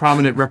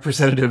prominent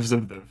representatives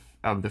of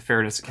the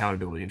fairness,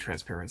 accountability, and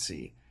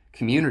transparency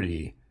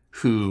community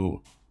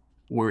who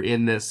were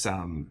in this.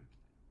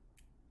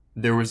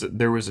 There was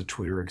a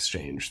Twitter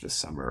exchange this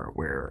summer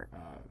where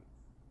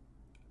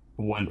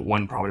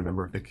one prominent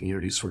member of the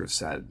community sort of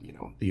said, you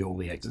know, the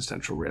only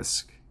existential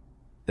risk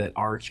that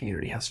our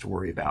community has to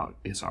worry about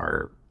is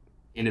our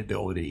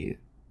inability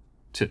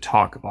to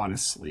talk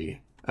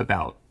honestly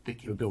about the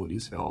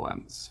capabilities of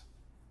LLMs.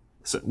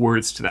 So,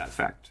 words to that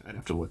effect. I'd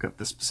have to look up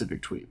the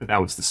specific tweet, but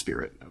that was the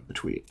spirit of the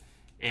tweet.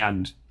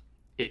 And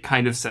it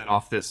kind of set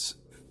off this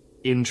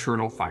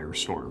internal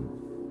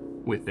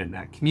firestorm within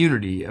that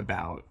community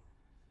about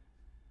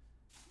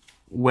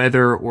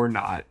whether or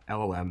not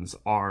LLMs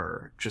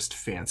are just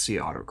fancy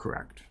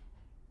autocorrect.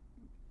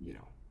 You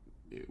know,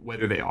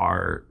 whether they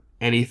are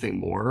anything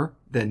more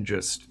than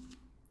just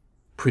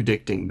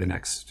predicting the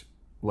next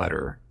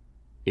letter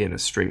in a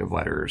string of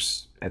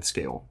letters at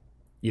scale.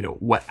 You know,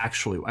 what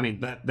actually, I mean,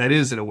 that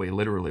is in a way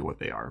literally what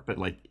they are, but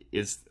like,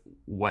 is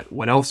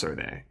what else are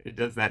they?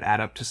 Does that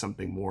add up to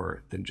something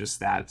more than just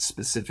that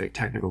specific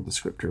technical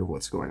descriptor of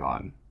what's going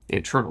on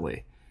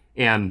internally?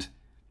 And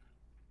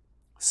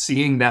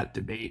seeing that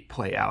debate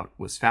play out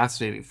was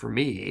fascinating for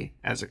me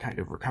as a kind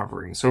of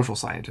recovering social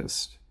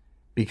scientist,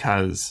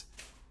 because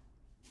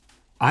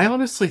I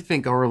honestly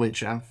think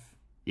RLHF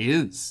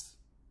is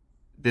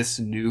this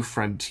new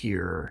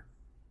frontier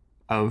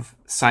of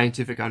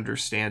scientific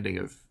understanding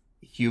of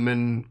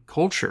human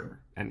culture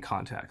and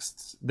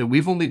contexts that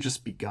we've only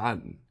just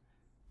begun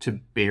to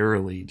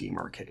barely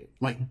demarcate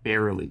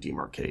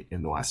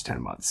in the last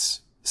 10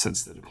 months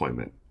since the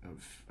deployment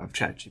of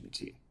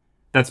ChatGPT.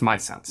 That's my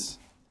sense.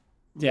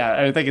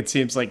 Yeah, I think it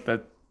seems like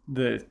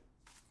the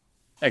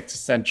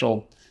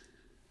existential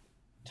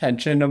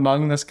tension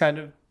among this kind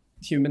of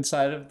human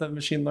side of the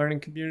machine learning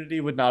community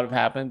would not have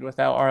happened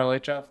without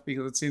RLHF,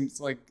 because it seems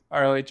like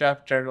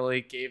RLHF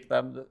generally gave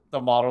them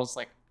the models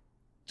like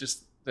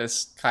just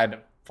this kind of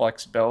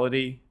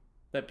flexibility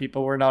that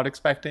people were not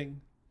expecting.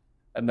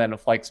 And then a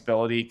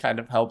flexibility kind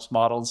of helps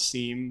models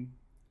seem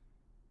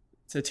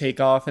to take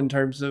off in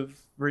terms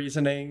of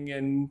reasoning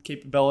and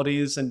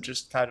capabilities and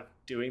just kind of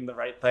doing the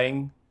right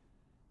thing.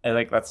 I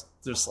think that's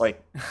just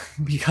like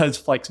because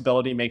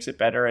flexibility makes it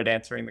better at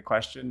answering the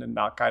question and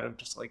not kind of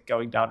just like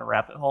going down a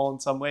rabbit hole in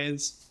some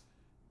ways.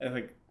 I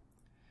think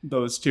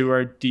those two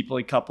are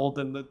deeply coupled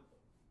in the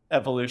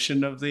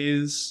evolution of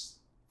these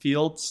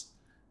fields.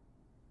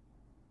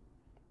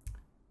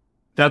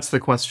 That's the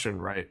question,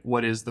 right?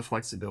 What is the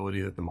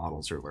flexibility that the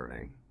models are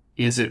learning?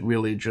 Is it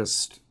really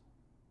just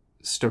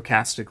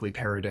stochastically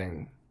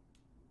parroting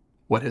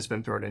what has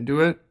been thrown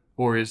into it?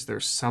 Or is there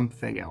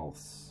something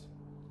else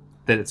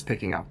that it's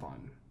picking up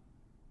on?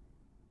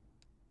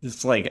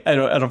 It's like at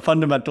a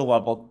fundamental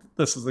level,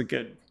 this is a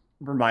good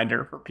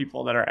reminder for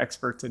people that are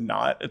experts and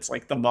not. It's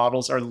like the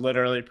models are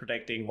literally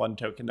predicting one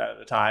token at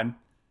a time,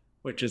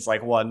 which is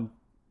like one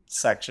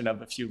section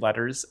of a few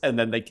letters. And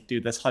then they can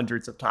do this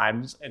hundreds of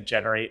times and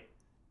generate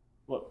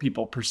what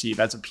people perceive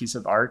as a piece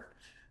of art.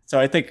 So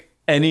I think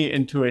any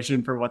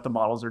intuition for what the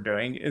models are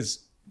doing is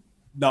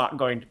not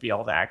going to be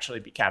able to actually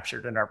be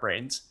captured in our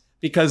brains,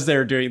 because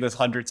they're doing this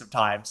hundreds of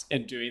times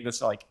and doing this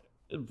like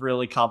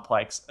really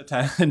complex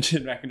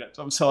attention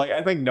mechanism. So like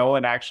I think no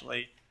one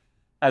actually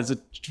has a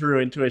true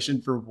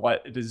intuition for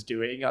what it is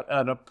doing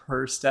on a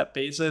per step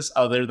basis,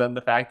 other than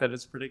the fact that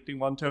it's predicting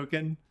one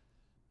token.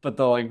 But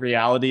the like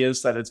reality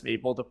is that it's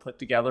able to put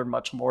together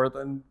much more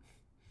than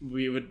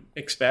we would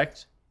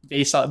expect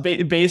based on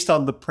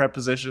the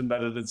preposition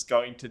that it is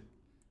going to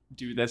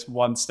do this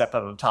one step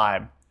at a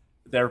time.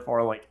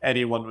 Therefore, like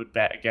anyone would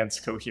bet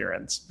against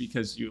coherence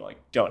because you like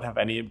don't have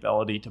any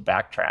ability to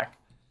backtrack.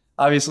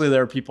 Obviously,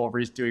 there are people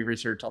doing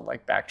research on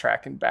like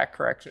backtrack and back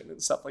correction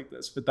and stuff like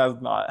this, but that's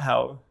not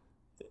how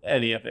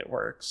any of it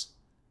works.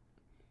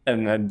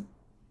 And then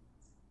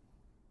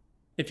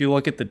if you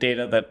look at the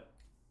data that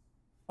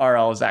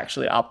RL is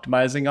actually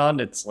optimizing on,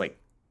 it's like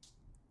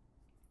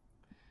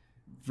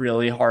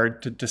really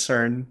hard to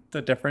discern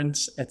the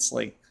difference. It's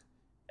like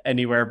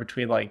anywhere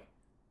between like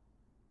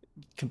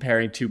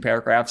comparing two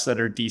paragraphs that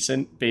are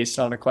decent based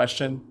on a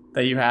question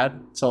that you had.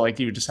 So like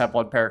you just have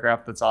one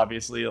paragraph that's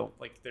obviously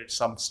like there's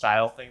some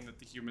style thing that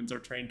the humans are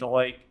trained to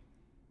like,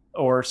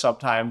 or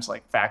sometimes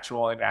like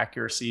factual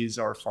inaccuracies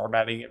or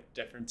formatting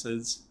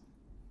differences.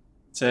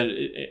 So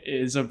it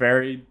is a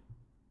very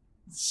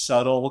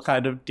subtle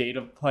kind of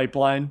data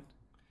pipeline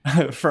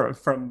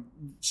from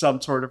some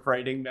sort of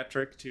writing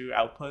metric to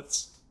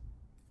outputs.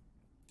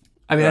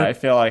 I mean, I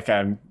feel like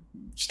I'm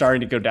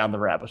starting to go down the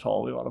rabbit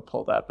hole. We want to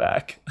pull that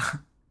back.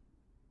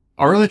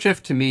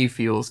 RLHF to me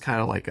feels kind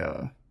of like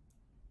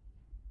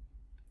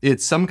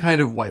it's some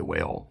kind of white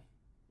whale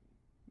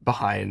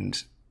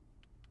behind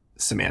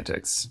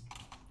semantics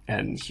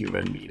and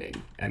human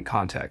meaning and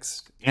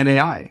context and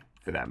AI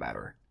for that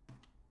matter.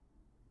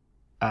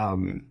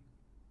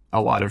 A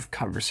lot of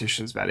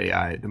conversations about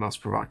AI, the most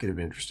provocative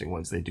and interesting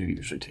ones, they do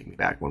usually take me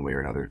back one way or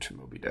another to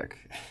Moby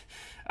Dick.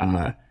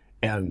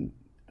 And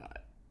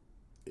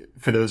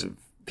for those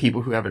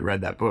people who haven't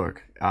read that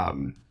book,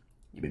 you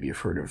maybe have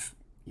heard of,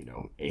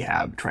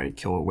 Ahab trying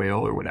to kill a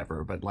whale or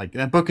whatever, but like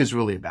that book is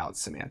really about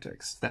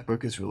semantics. That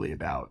book is really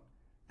about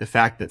the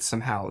fact that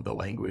somehow the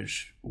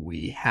language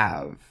we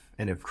have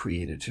and have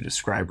created to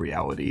describe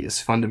reality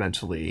is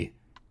fundamentally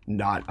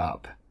not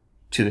up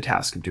to the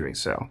task of doing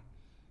so.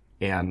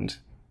 And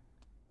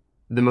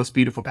the most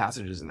beautiful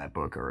passages in that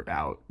book are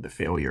about the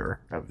failure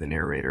of the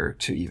narrator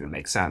to even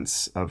make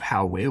sense of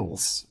how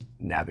whales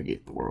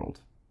navigate the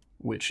world,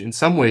 which in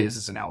some ways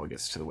is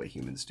analogous to the way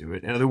humans do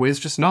it, in other ways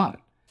just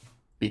not,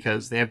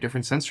 because they have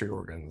different sensory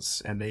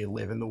organs and they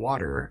live in the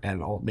water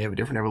and they have a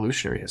different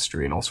evolutionary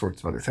history and all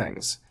sorts of other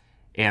things.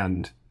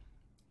 And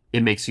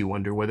it makes you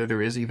wonder whether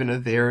there is even a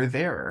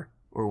there,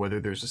 or whether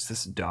there's just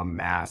this dumb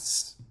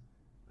mass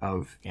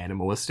of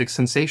animalistic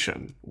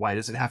sensation. Why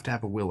does it have to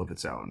have a will of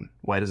its own?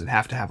 Why does it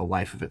have to have a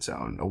life of its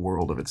own, a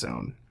world of its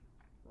own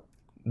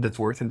that's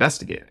worth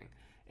investigating?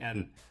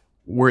 And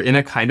we're in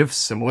a kind of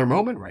similar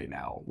moment right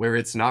now where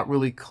it's not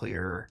really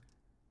clear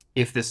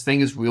if this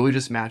thing is really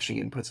just matching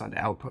inputs onto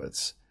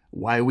outputs,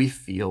 why we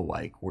feel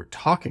like we're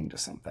talking to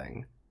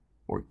something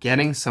or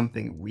getting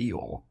something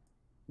real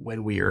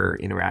when we are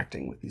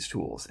interacting with these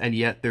tools. And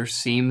yet there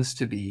seems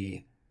to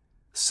be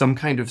some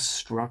kind of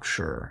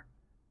structure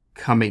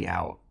coming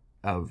out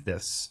of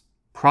this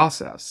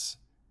process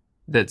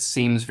that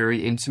seems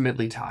very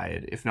intimately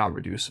tied, if not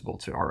reducible,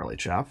 to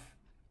RLHF,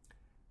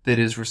 that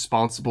is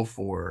responsible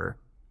for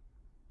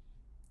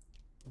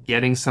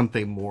getting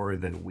something more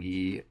than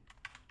we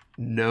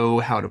know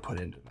how to put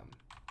into them.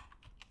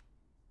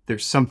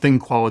 There's something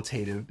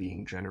qualitative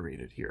being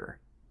generated here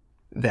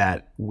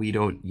that we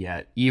don't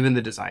yet, even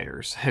the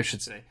designers, I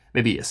should say,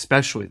 maybe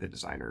especially the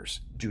designers,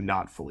 do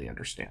not fully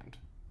understand.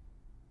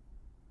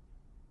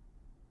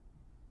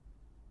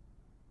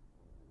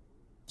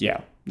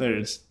 Yeah,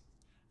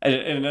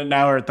 and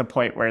now we're at the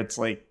point where it's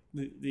like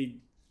the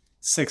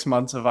 6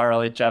 months of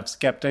RLHF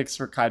skeptics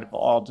were kind of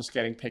all just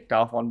getting picked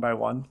off one by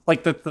one.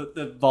 Like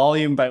the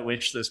volume by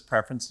which this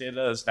preference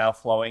data is now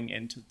flowing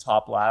into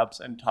top labs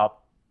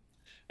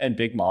and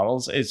big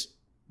models is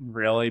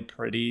really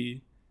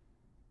pretty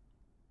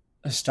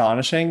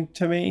astonishing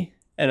to me.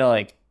 And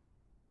like,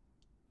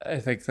 I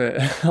think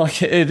that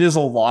like it is a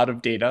lot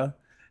of data.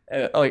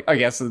 Like I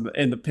guess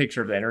in the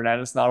picture of the internet,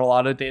 it's not a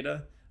lot of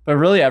data. But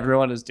really,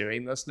 everyone is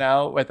doing this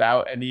now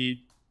without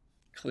any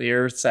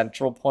clear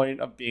central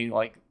point of being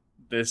like,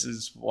 this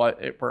is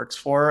what it works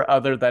for,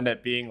 other than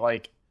it being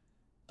like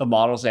the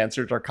model's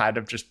answers are kind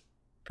of just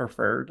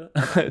preferred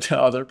to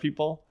other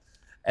people.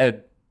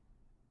 And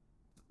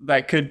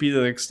that could be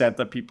the extent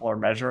that people are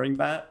measuring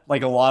that.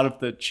 Like a lot of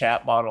the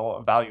chat model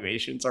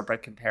evaluations are by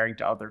comparing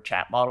to other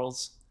chat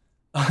models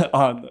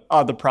on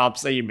the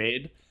prompts that you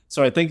made.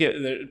 So I think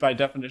it, by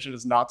definition,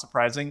 is not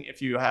surprising if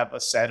you have a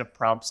set of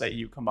prompts that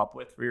you come up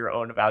with for your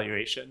own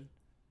evaluation.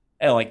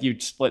 And like you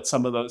split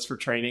some of those for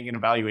training and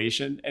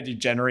evaluation, and you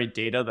generate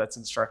data that's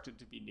instructed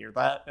to be near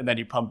that. And then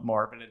you pump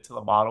more of it into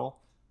the model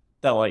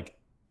that like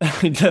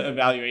the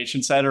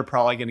evaluation set are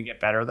probably going to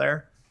get better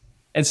there.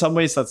 In some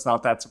ways, that's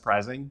not that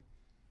surprising,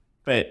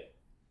 but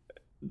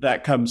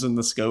that comes in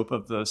the scope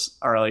of this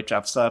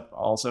RLHF stuff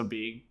also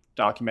being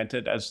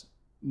documented as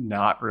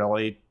not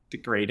really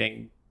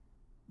degrading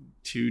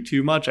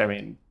too much. I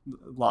mean,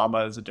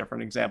 Llama is a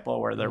different example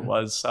where there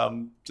was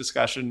some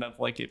discussion of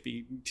like it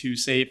being too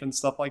safe and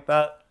stuff like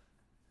that,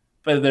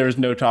 but there was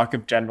no talk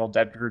of general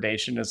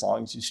degradation as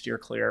long as you steer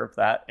clear of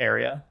that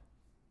area.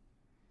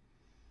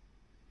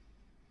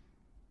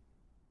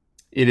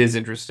 It is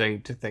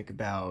interesting to think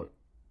about.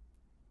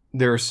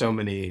 There are so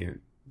many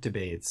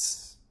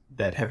debates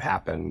that have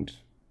happened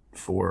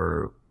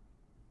for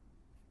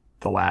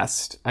the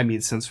last, I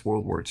mean, since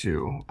World War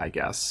II, I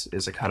guess,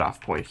 is a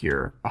cutoff point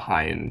here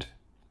behind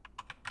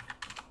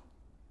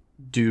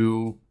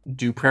do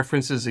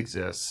preferences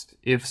exist?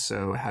 If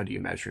so, how do you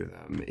measure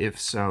them? If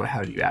so,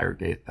 how do you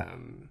aggregate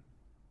them?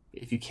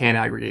 If you can't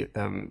aggregate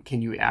them,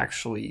 can you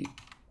actually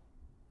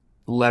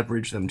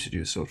leverage them to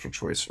do social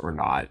choice or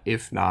not?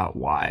 If not,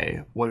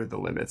 why? What are the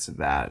limits of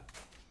that?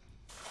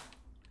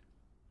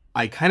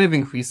 I kind of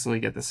increasingly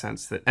get the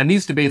sense that, and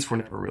these debates were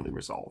never really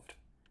resolved.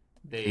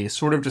 They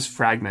sort of just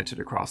fragmented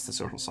across the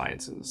social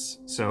sciences.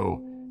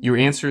 So your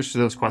answers to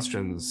those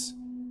questions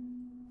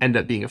end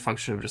up being a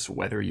function of just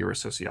whether you're a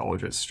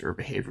sociologist or a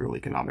behavioral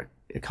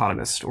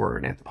economist or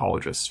an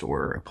anthropologist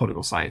or a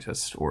political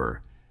scientist,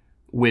 or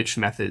which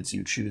methods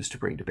you choose to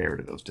bring to bear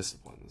to those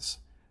disciplines.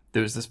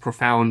 There's this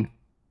profound,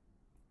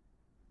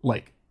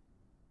 like,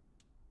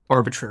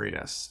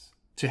 arbitrariness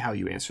to how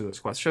you answer those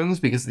questions,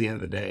 because at the end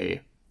of the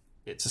day,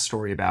 it's a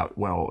story about,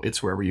 well,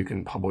 it's wherever you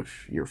can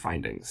publish your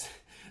findings.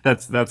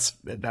 That's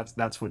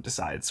what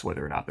decides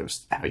whether or not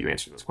those how you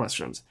answer those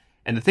questions.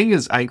 And the thing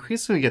is, I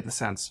increasingly get the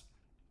sense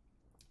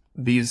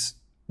these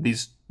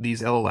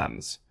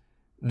LLMs,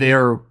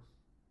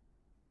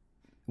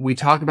 we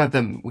talk about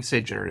them, we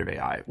say generative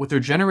AI. What they're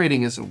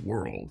generating is a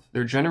world.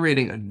 They're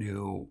generating a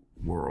new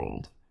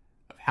world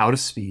of how to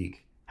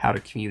speak, how to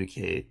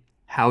communicate,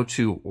 how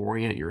to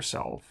orient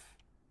yourself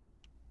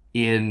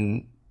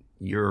in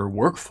your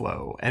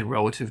workflow and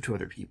relative to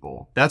other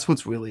people. That's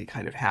what's really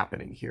kind of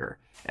happening here.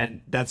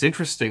 And that's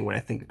interesting when I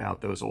think about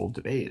those old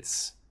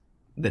debates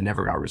that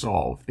never got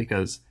resolved,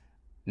 because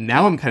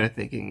now I'm kind of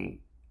thinking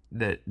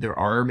that there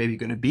are maybe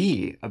going to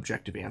be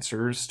objective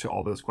answers to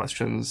all those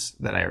questions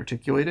that I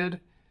articulated.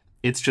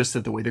 It's just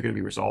that the way they're going to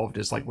be resolved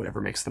is like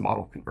whatever makes the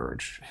model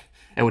converge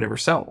and whatever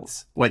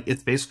sells. Like,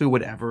 it's basically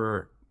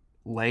whatever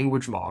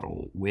language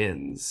model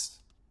wins,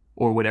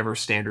 or whatever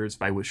standards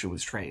by which it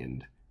was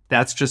trained.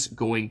 That's just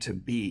going to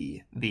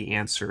be the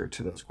answer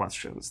to those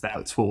questions.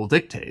 That's what will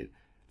dictate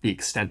the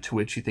extent to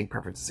which you think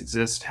preferences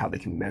exist, how they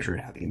can be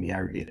measured, how they can be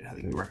aggregated, how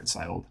they can be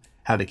reconciled,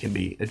 how they can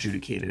be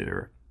adjudicated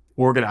or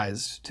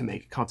organized to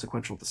make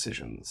consequential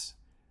decisions.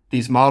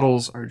 These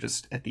models are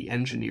just at the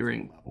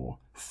engineering level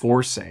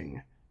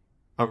forcing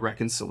a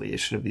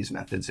reconciliation of these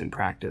methods in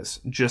practice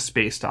just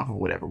based off of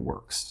whatever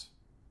works.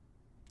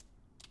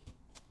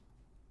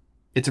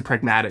 It's a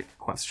pragmatic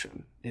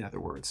question, in other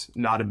words,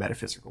 not a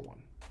metaphysical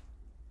one.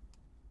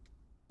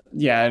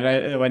 Yeah,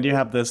 and when you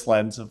have this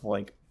lens of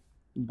like,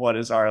 what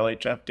is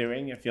RLHF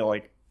doing? I feel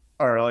like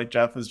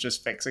RLHF is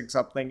just fixing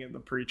something in the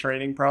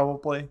pre-training,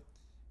 probably.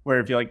 Where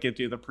if you like get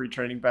do the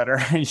pre-training better,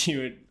 you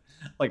would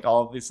like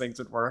all of these things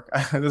would work.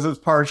 This is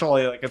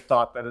partially like a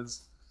thought that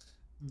is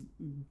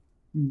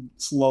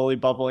slowly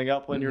bubbling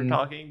up when you're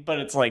talking, but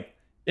it's like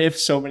if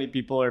so many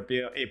people are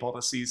able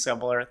to see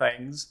similar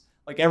things,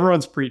 like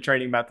everyone's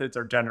pre-training methods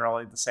are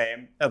generally the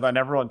same, and then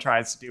everyone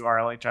tries to do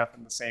RLHF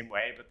in the same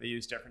way, but they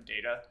use different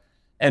data.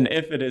 And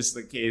if it is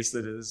the case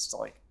that it is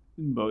like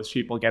most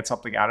people get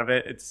something out of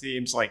it, it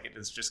seems like it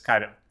is just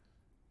kind of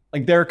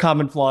like there are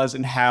common flaws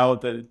in how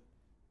the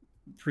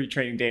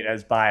pre-training data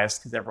is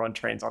biased because everyone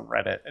trains on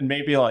Reddit. And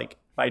maybe like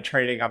by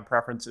training on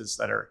preferences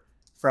that are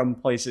from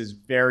places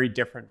very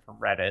different from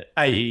Reddit,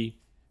 i.e.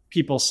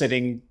 people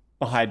sitting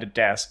behind a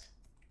desk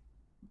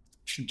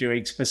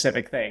doing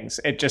specific things,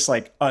 it just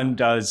like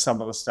undoes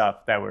some of the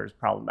stuff that was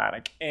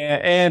problematic.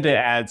 And it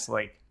adds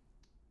like,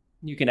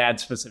 you can add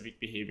specific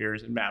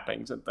behaviors and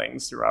mappings and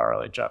things through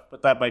RLHF,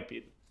 but that might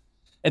be,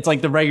 it's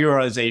like the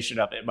regularization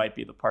of it might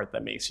be the part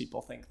that makes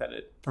people think that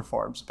it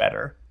performs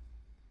better.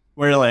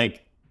 Where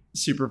like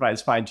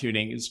supervised fine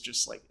tuning is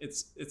just like,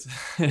 it's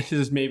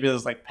just maybe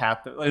there's like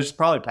there's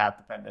probably path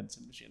dependence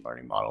in machine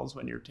learning models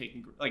when you're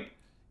taking like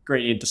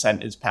gradient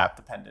descent is path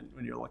dependent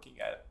when you're looking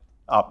at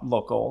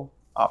local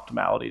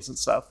optimalities and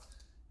stuff.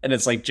 And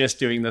it's like just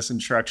doing this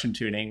instruction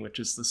tuning, which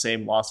is the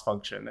same loss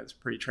function as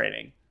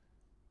pre-training.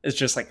 It's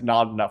just like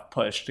not enough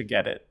push to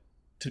get it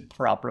to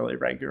properly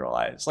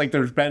regularize. Like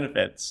there's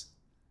benefits,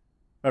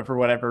 but for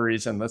whatever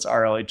reason, this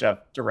RLHF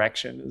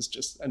direction is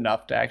just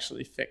enough to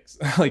actually fix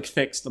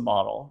the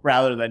model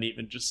rather than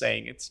even just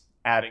saying it's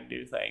adding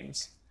new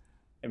things.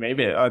 And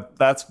maybe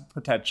that's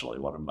potentially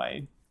one of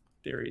my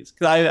theories.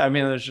 Because I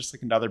mean, there's just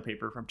like another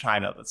paper from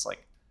China that's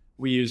like,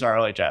 we use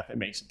RLHF, it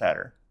makes it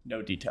better.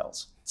 No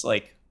details. It's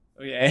like,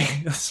 okay,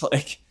 it's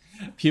like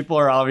people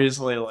are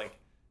obviously like,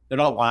 they're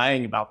not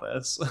lying about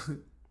this.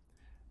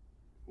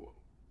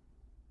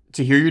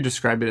 To hear you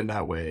describe it in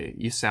that way,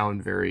 you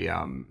sound very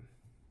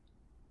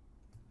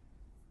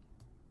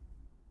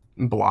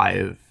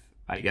blithe,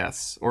 I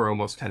guess, or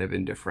almost kind of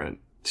indifferent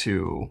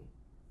to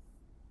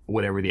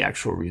whatever the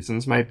actual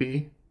reasons might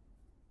be.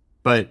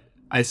 But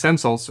I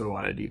sense also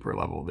on a deeper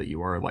level that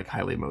you are like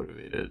highly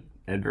motivated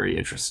and very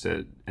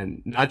interested,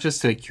 and not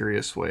just in a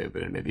curious way,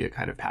 but in maybe a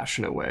kind of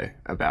passionate way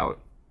about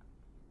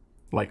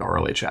like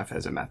RLHF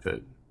as a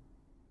method.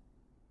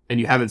 And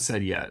you haven't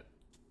said yet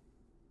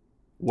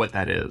what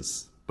that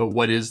is. But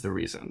what is the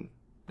reason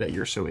that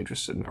you're so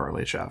interested in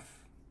RLHF?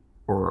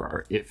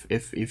 Or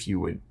if you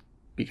would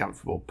be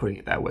comfortable putting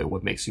it that way,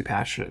 what makes you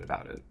passionate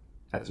about it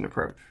as an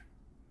approach?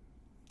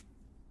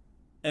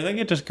 I think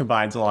it just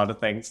combines a lot of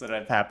things that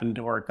I've happened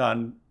to work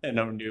on in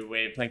a new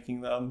way of thinking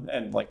them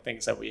and like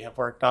things that we have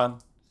worked on.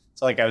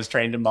 So like I was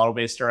trained in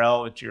model-based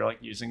RL, which you're like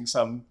using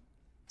some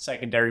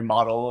secondary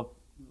model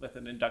with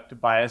an inductive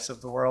bias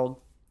of the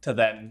world to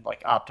then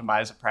like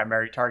optimize a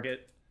primary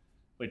target,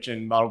 which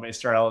in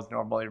model-based RL is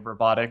normally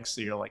robotics.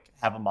 So you like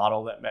have a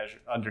model that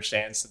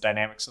understands the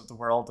dynamics of the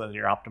world, and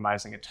you're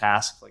optimizing a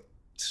task like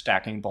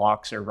stacking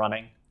blocks or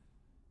running.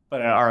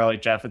 But in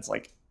RLHF, it's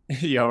like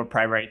you have a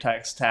primary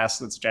text task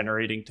that's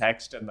generating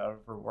text, and the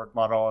reward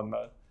model and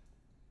the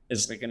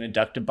is like an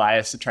inductive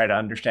bias to try to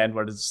understand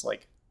what is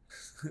like.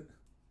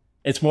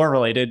 It's more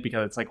related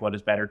because it's like what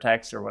is better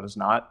text or what is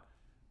not,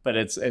 but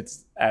it's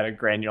at a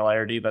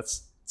granularity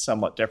that's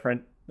somewhat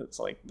different. It's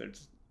like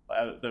there's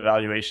the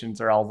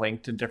evaluations are all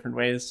linked in different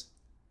ways,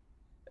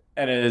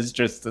 and it is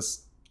just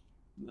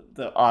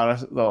the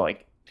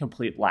like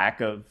complete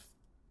lack of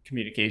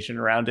communication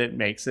around it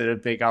makes it a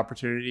big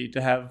opportunity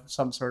to have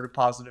some sort of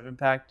positive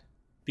impact,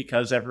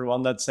 because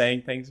everyone that's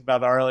saying things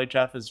about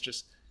RLHF is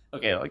just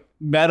okay. Like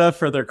Meta,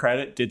 for their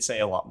credit, did say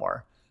a lot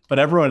more, but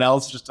everyone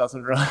else just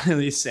doesn't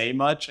really say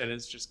much, and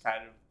it's just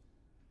kind of,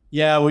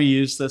 yeah, we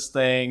use this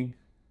thing,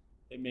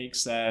 it makes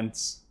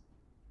sense,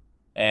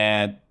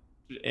 and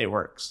it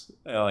works.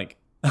 Like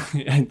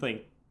I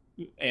think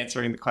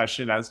answering the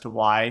question as to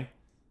why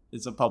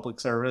is a public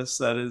service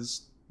that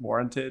is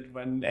warranted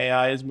when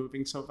AI is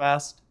moving so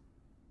fast.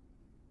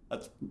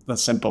 That's the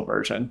simple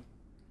version.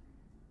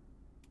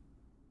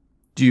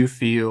 Do you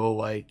feel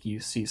like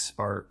you see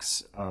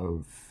sparks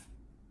of,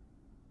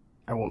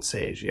 I won't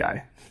say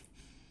AGI,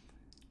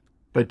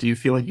 but do you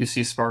feel like you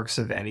see sparks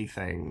of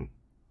anything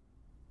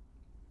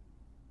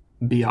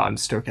beyond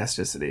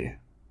stochasticity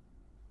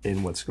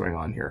in what's going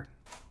on here?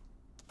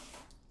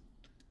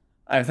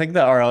 I think the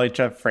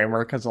RLHF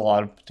framework has a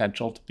lot of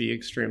potential to be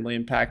extremely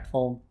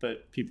impactful,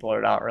 but people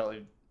are not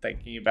really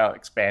thinking about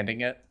expanding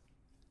it.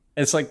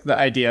 It's like the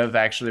idea of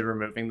actually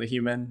removing the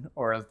human,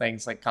 or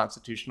things like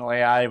constitutional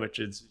AI, which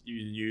is you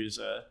use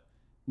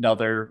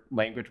another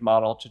language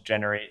model to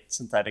generate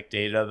synthetic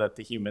data that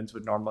the humans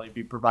would normally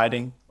be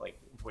providing, like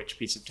which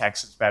piece of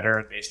text is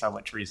better based on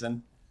which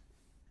reason.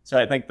 So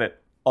I think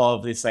that all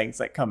of these things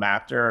that come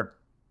after are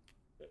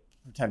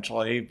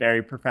potentially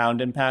very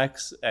profound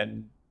impacts,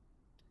 and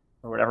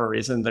for whatever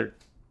reason, they're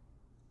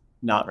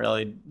not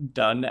really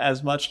done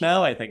as much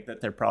now. I think that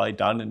they're probably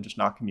done and just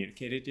not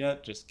communicated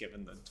yet, just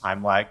given the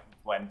time lag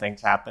when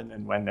things happen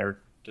and when they're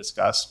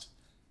discussed.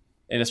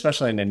 And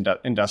especially in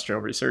industrial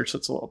research,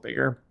 that's a little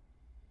bigger.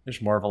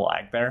 There's more of a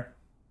lag there.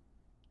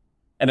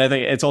 And I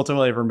think it's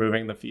ultimately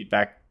removing the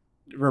feedback,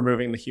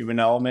 removing the human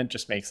element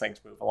just makes things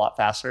move a lot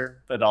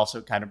faster, but also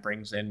kind of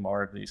brings in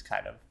more of these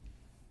kind of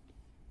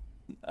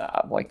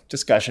like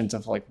discussions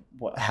of like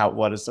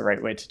what is the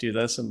right way to do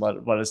this, and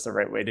what is the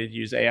right way to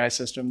use AI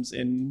systems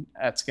in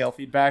at scale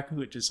feedback,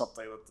 which is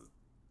something that the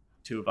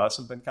two of us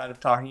have been kind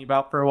of talking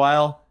about for a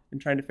while and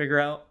trying to figure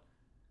out,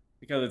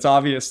 because it's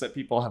obvious that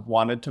people have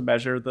wanted to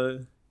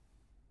measure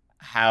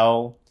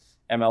how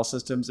ML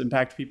systems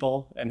impact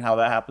people and how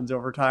that happens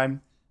over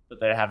time, but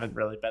there haven't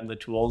really been the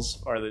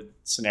tools or the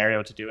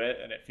scenario to do it,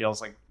 and it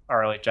feels like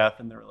RLHF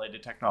and the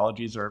related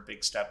technologies are a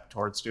big step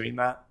towards doing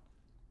that.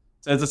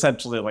 So it's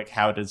essentially like,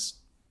 how does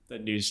the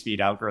newsfeed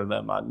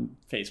algorithm on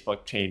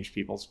Facebook change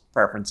people's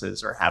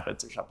preferences or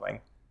habits or something?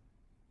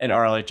 And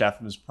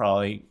RLHF is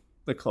probably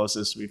the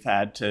closest we've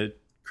had to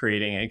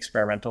creating an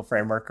experimental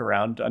framework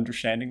around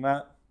understanding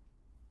that.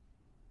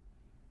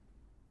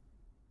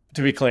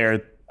 To be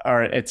clear,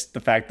 it's the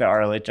fact that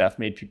RLHF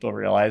made people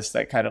realize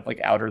that kind of like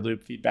outer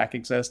loop feedback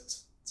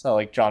exists. So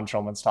like John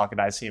Schulman's talk at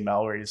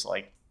ICML, where he's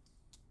like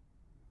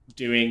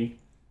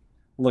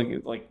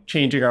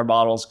changing our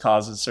models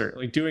causes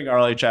certain, like doing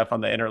RLHF on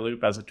the inner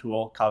loop as a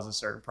tool causes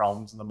certain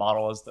problems in the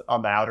model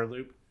on the outer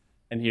loop.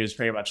 And he was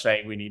pretty much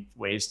saying we need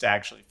ways to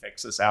actually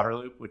fix this outer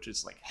loop, which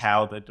is like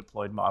how the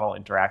deployed model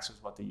interacts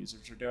with what the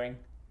users are doing.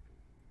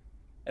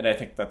 And I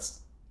think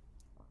that's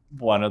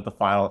one of the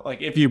final,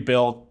 like if you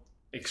build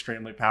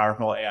extremely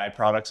powerful AI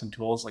products and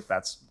tools, like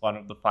that's one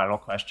of the final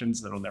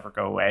questions that'll never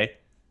go away,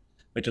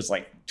 which is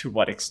like, to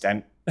what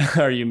extent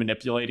are you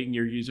manipulating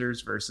your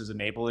users versus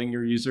enabling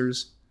your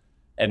users?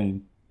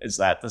 And is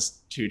that the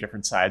two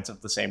different sides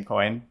of the same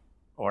coin,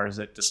 or is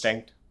it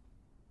distinct?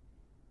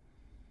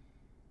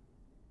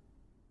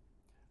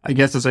 I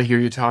guess as I hear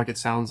you talk, it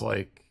sounds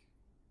like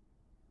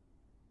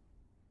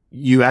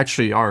you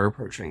actually are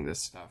approaching this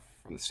stuff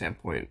from the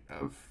standpoint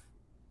of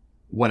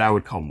what I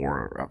would call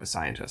more of a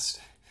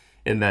scientist,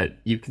 in that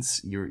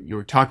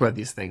you're talking about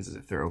these things as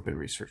if they're open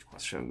research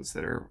questions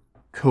that are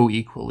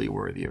co-equally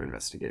worthy of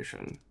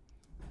investigation,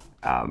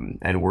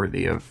 and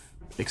worthy of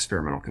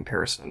experimental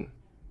comparison,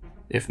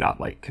 if not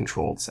like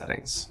controlled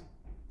settings.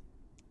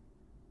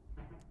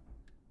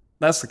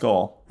 That's the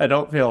goal. I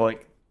don't feel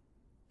like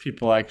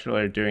people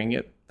actually are doing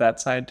it that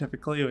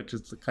scientifically, which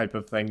is the type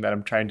of thing that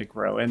I'm trying to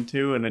grow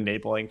into, and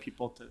enabling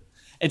people to.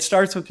 It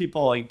starts with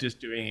people like just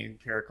doing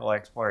empirical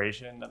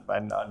exploration and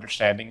then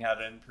understanding how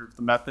to improve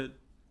the method.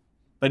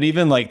 But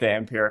even like the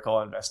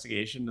empirical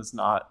investigation is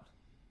not,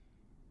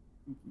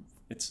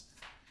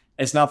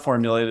 it's not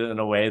formulated in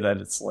a way that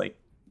it's like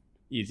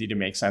easy to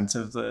make sense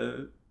of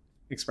the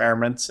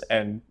experiments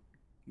and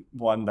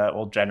one that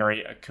will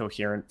generate a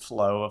coherent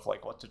flow of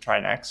like what to try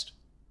next.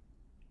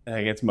 I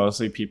think it's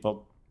mostly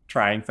people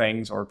trying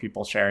things or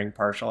people sharing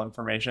partial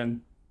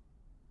information.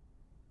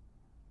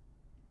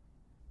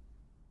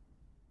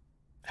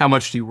 How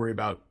much do you worry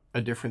about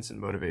a difference in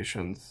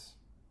motivations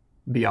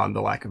beyond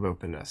the lack of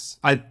openness?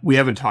 We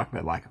haven't talked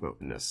about lack of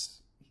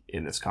openness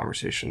in this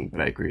conversation,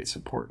 but I agree it's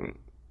important.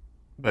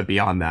 But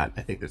beyond that,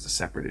 I think there's a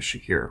separate issue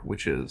here,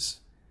 which is...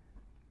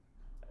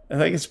 I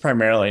think it's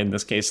primarily in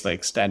this case the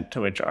extent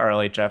to which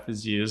RLHF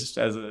is used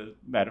as a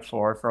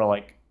metaphor for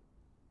like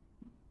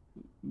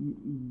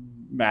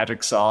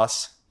magic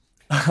sauce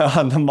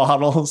on the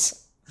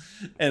models,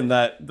 and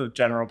that the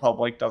general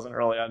public doesn't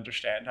really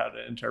understand how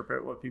to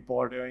interpret what people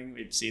are doing.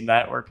 We've seen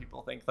that where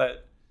people think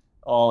that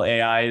all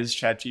AI is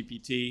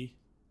ChatGPT.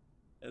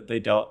 They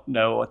don't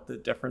know what the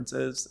difference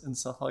is and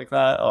stuff like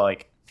that.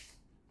 Like,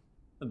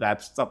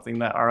 that's something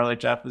that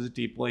RLHF is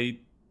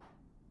deeply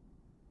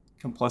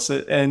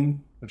complicit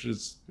in, which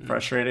is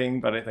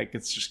frustrating, but I think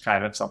it's just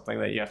kind of something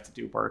that you have to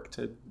do work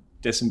to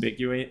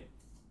disambiguate.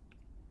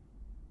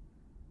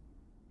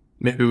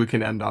 Maybe we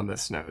can end on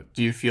this note.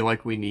 Do you feel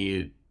like we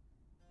need...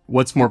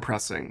 What's more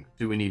pressing?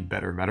 Do we need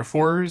better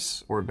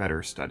metaphors or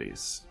better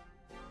studies?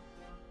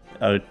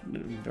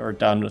 We're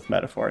done with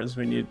metaphors.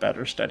 We need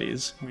better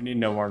studies. We need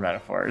no more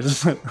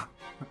metaphors.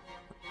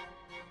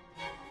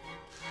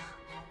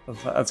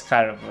 That's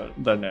kind of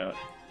the note.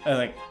 I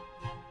think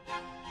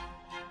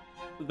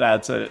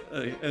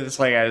it's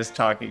like I was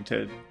talking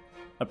to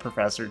a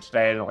professor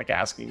today and like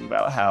asking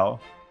about how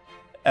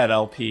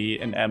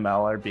NLP and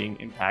ML are being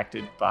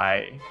impacted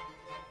by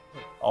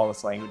all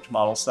this language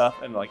model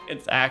stuff, and like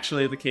it's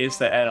actually the case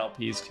that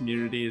NLP's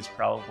community is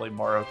probably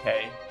more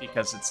okay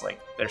because it's like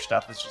their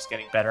stuff is just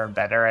getting better and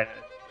better and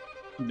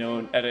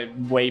known at a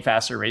way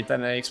faster rate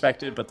than I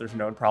expected, but there's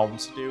known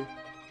problems to do.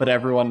 But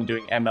everyone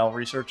doing ML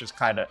research is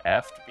kind of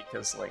effed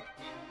because like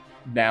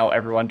now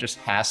everyone just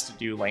has to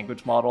do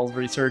language model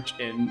research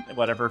in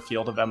whatever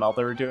field of ML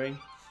they were doing,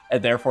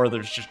 and therefore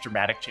there's just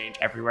dramatic change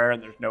everywhere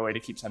and there's no way to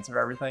keep sense of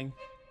everything.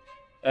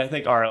 I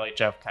think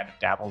RLHF kind of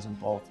dabbles in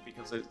both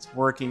because it's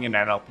working in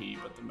NLP,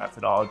 but the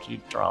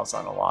methodology draws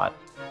on a lot.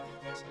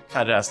 So it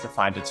kind of has to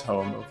find its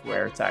home of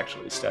where it's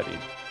actually studied,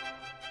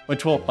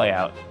 which will play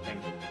out. I think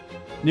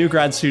new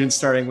grad students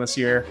starting this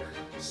year,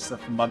 just a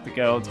month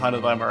ago, a ton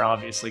of them are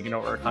obviously going to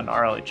work on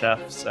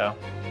RLHF, so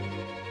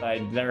by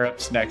their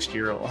ups next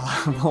year, we'll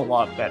have a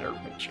lot better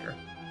picture.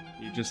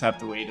 You just have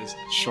to wait a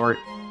short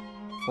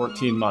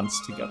 14 months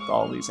to get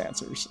all these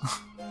answers.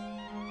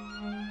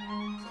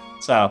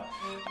 So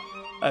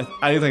I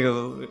think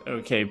it's an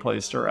okay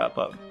place to wrap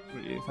up.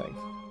 What do you think?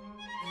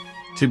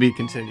 To be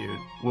continued.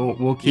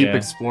 We'll keep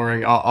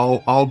exploring.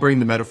 I'll bring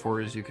the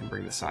metaphors. You can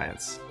bring the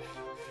science.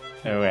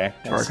 Anyway,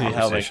 we'll see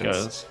how that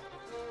goes.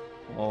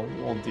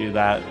 We'll do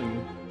that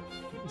and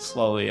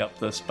slowly up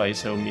the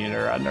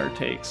spice-o-meter on our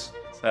takes.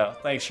 So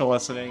thanks for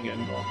listening,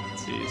 and we'll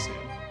see you soon.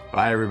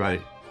 Bye, everybody.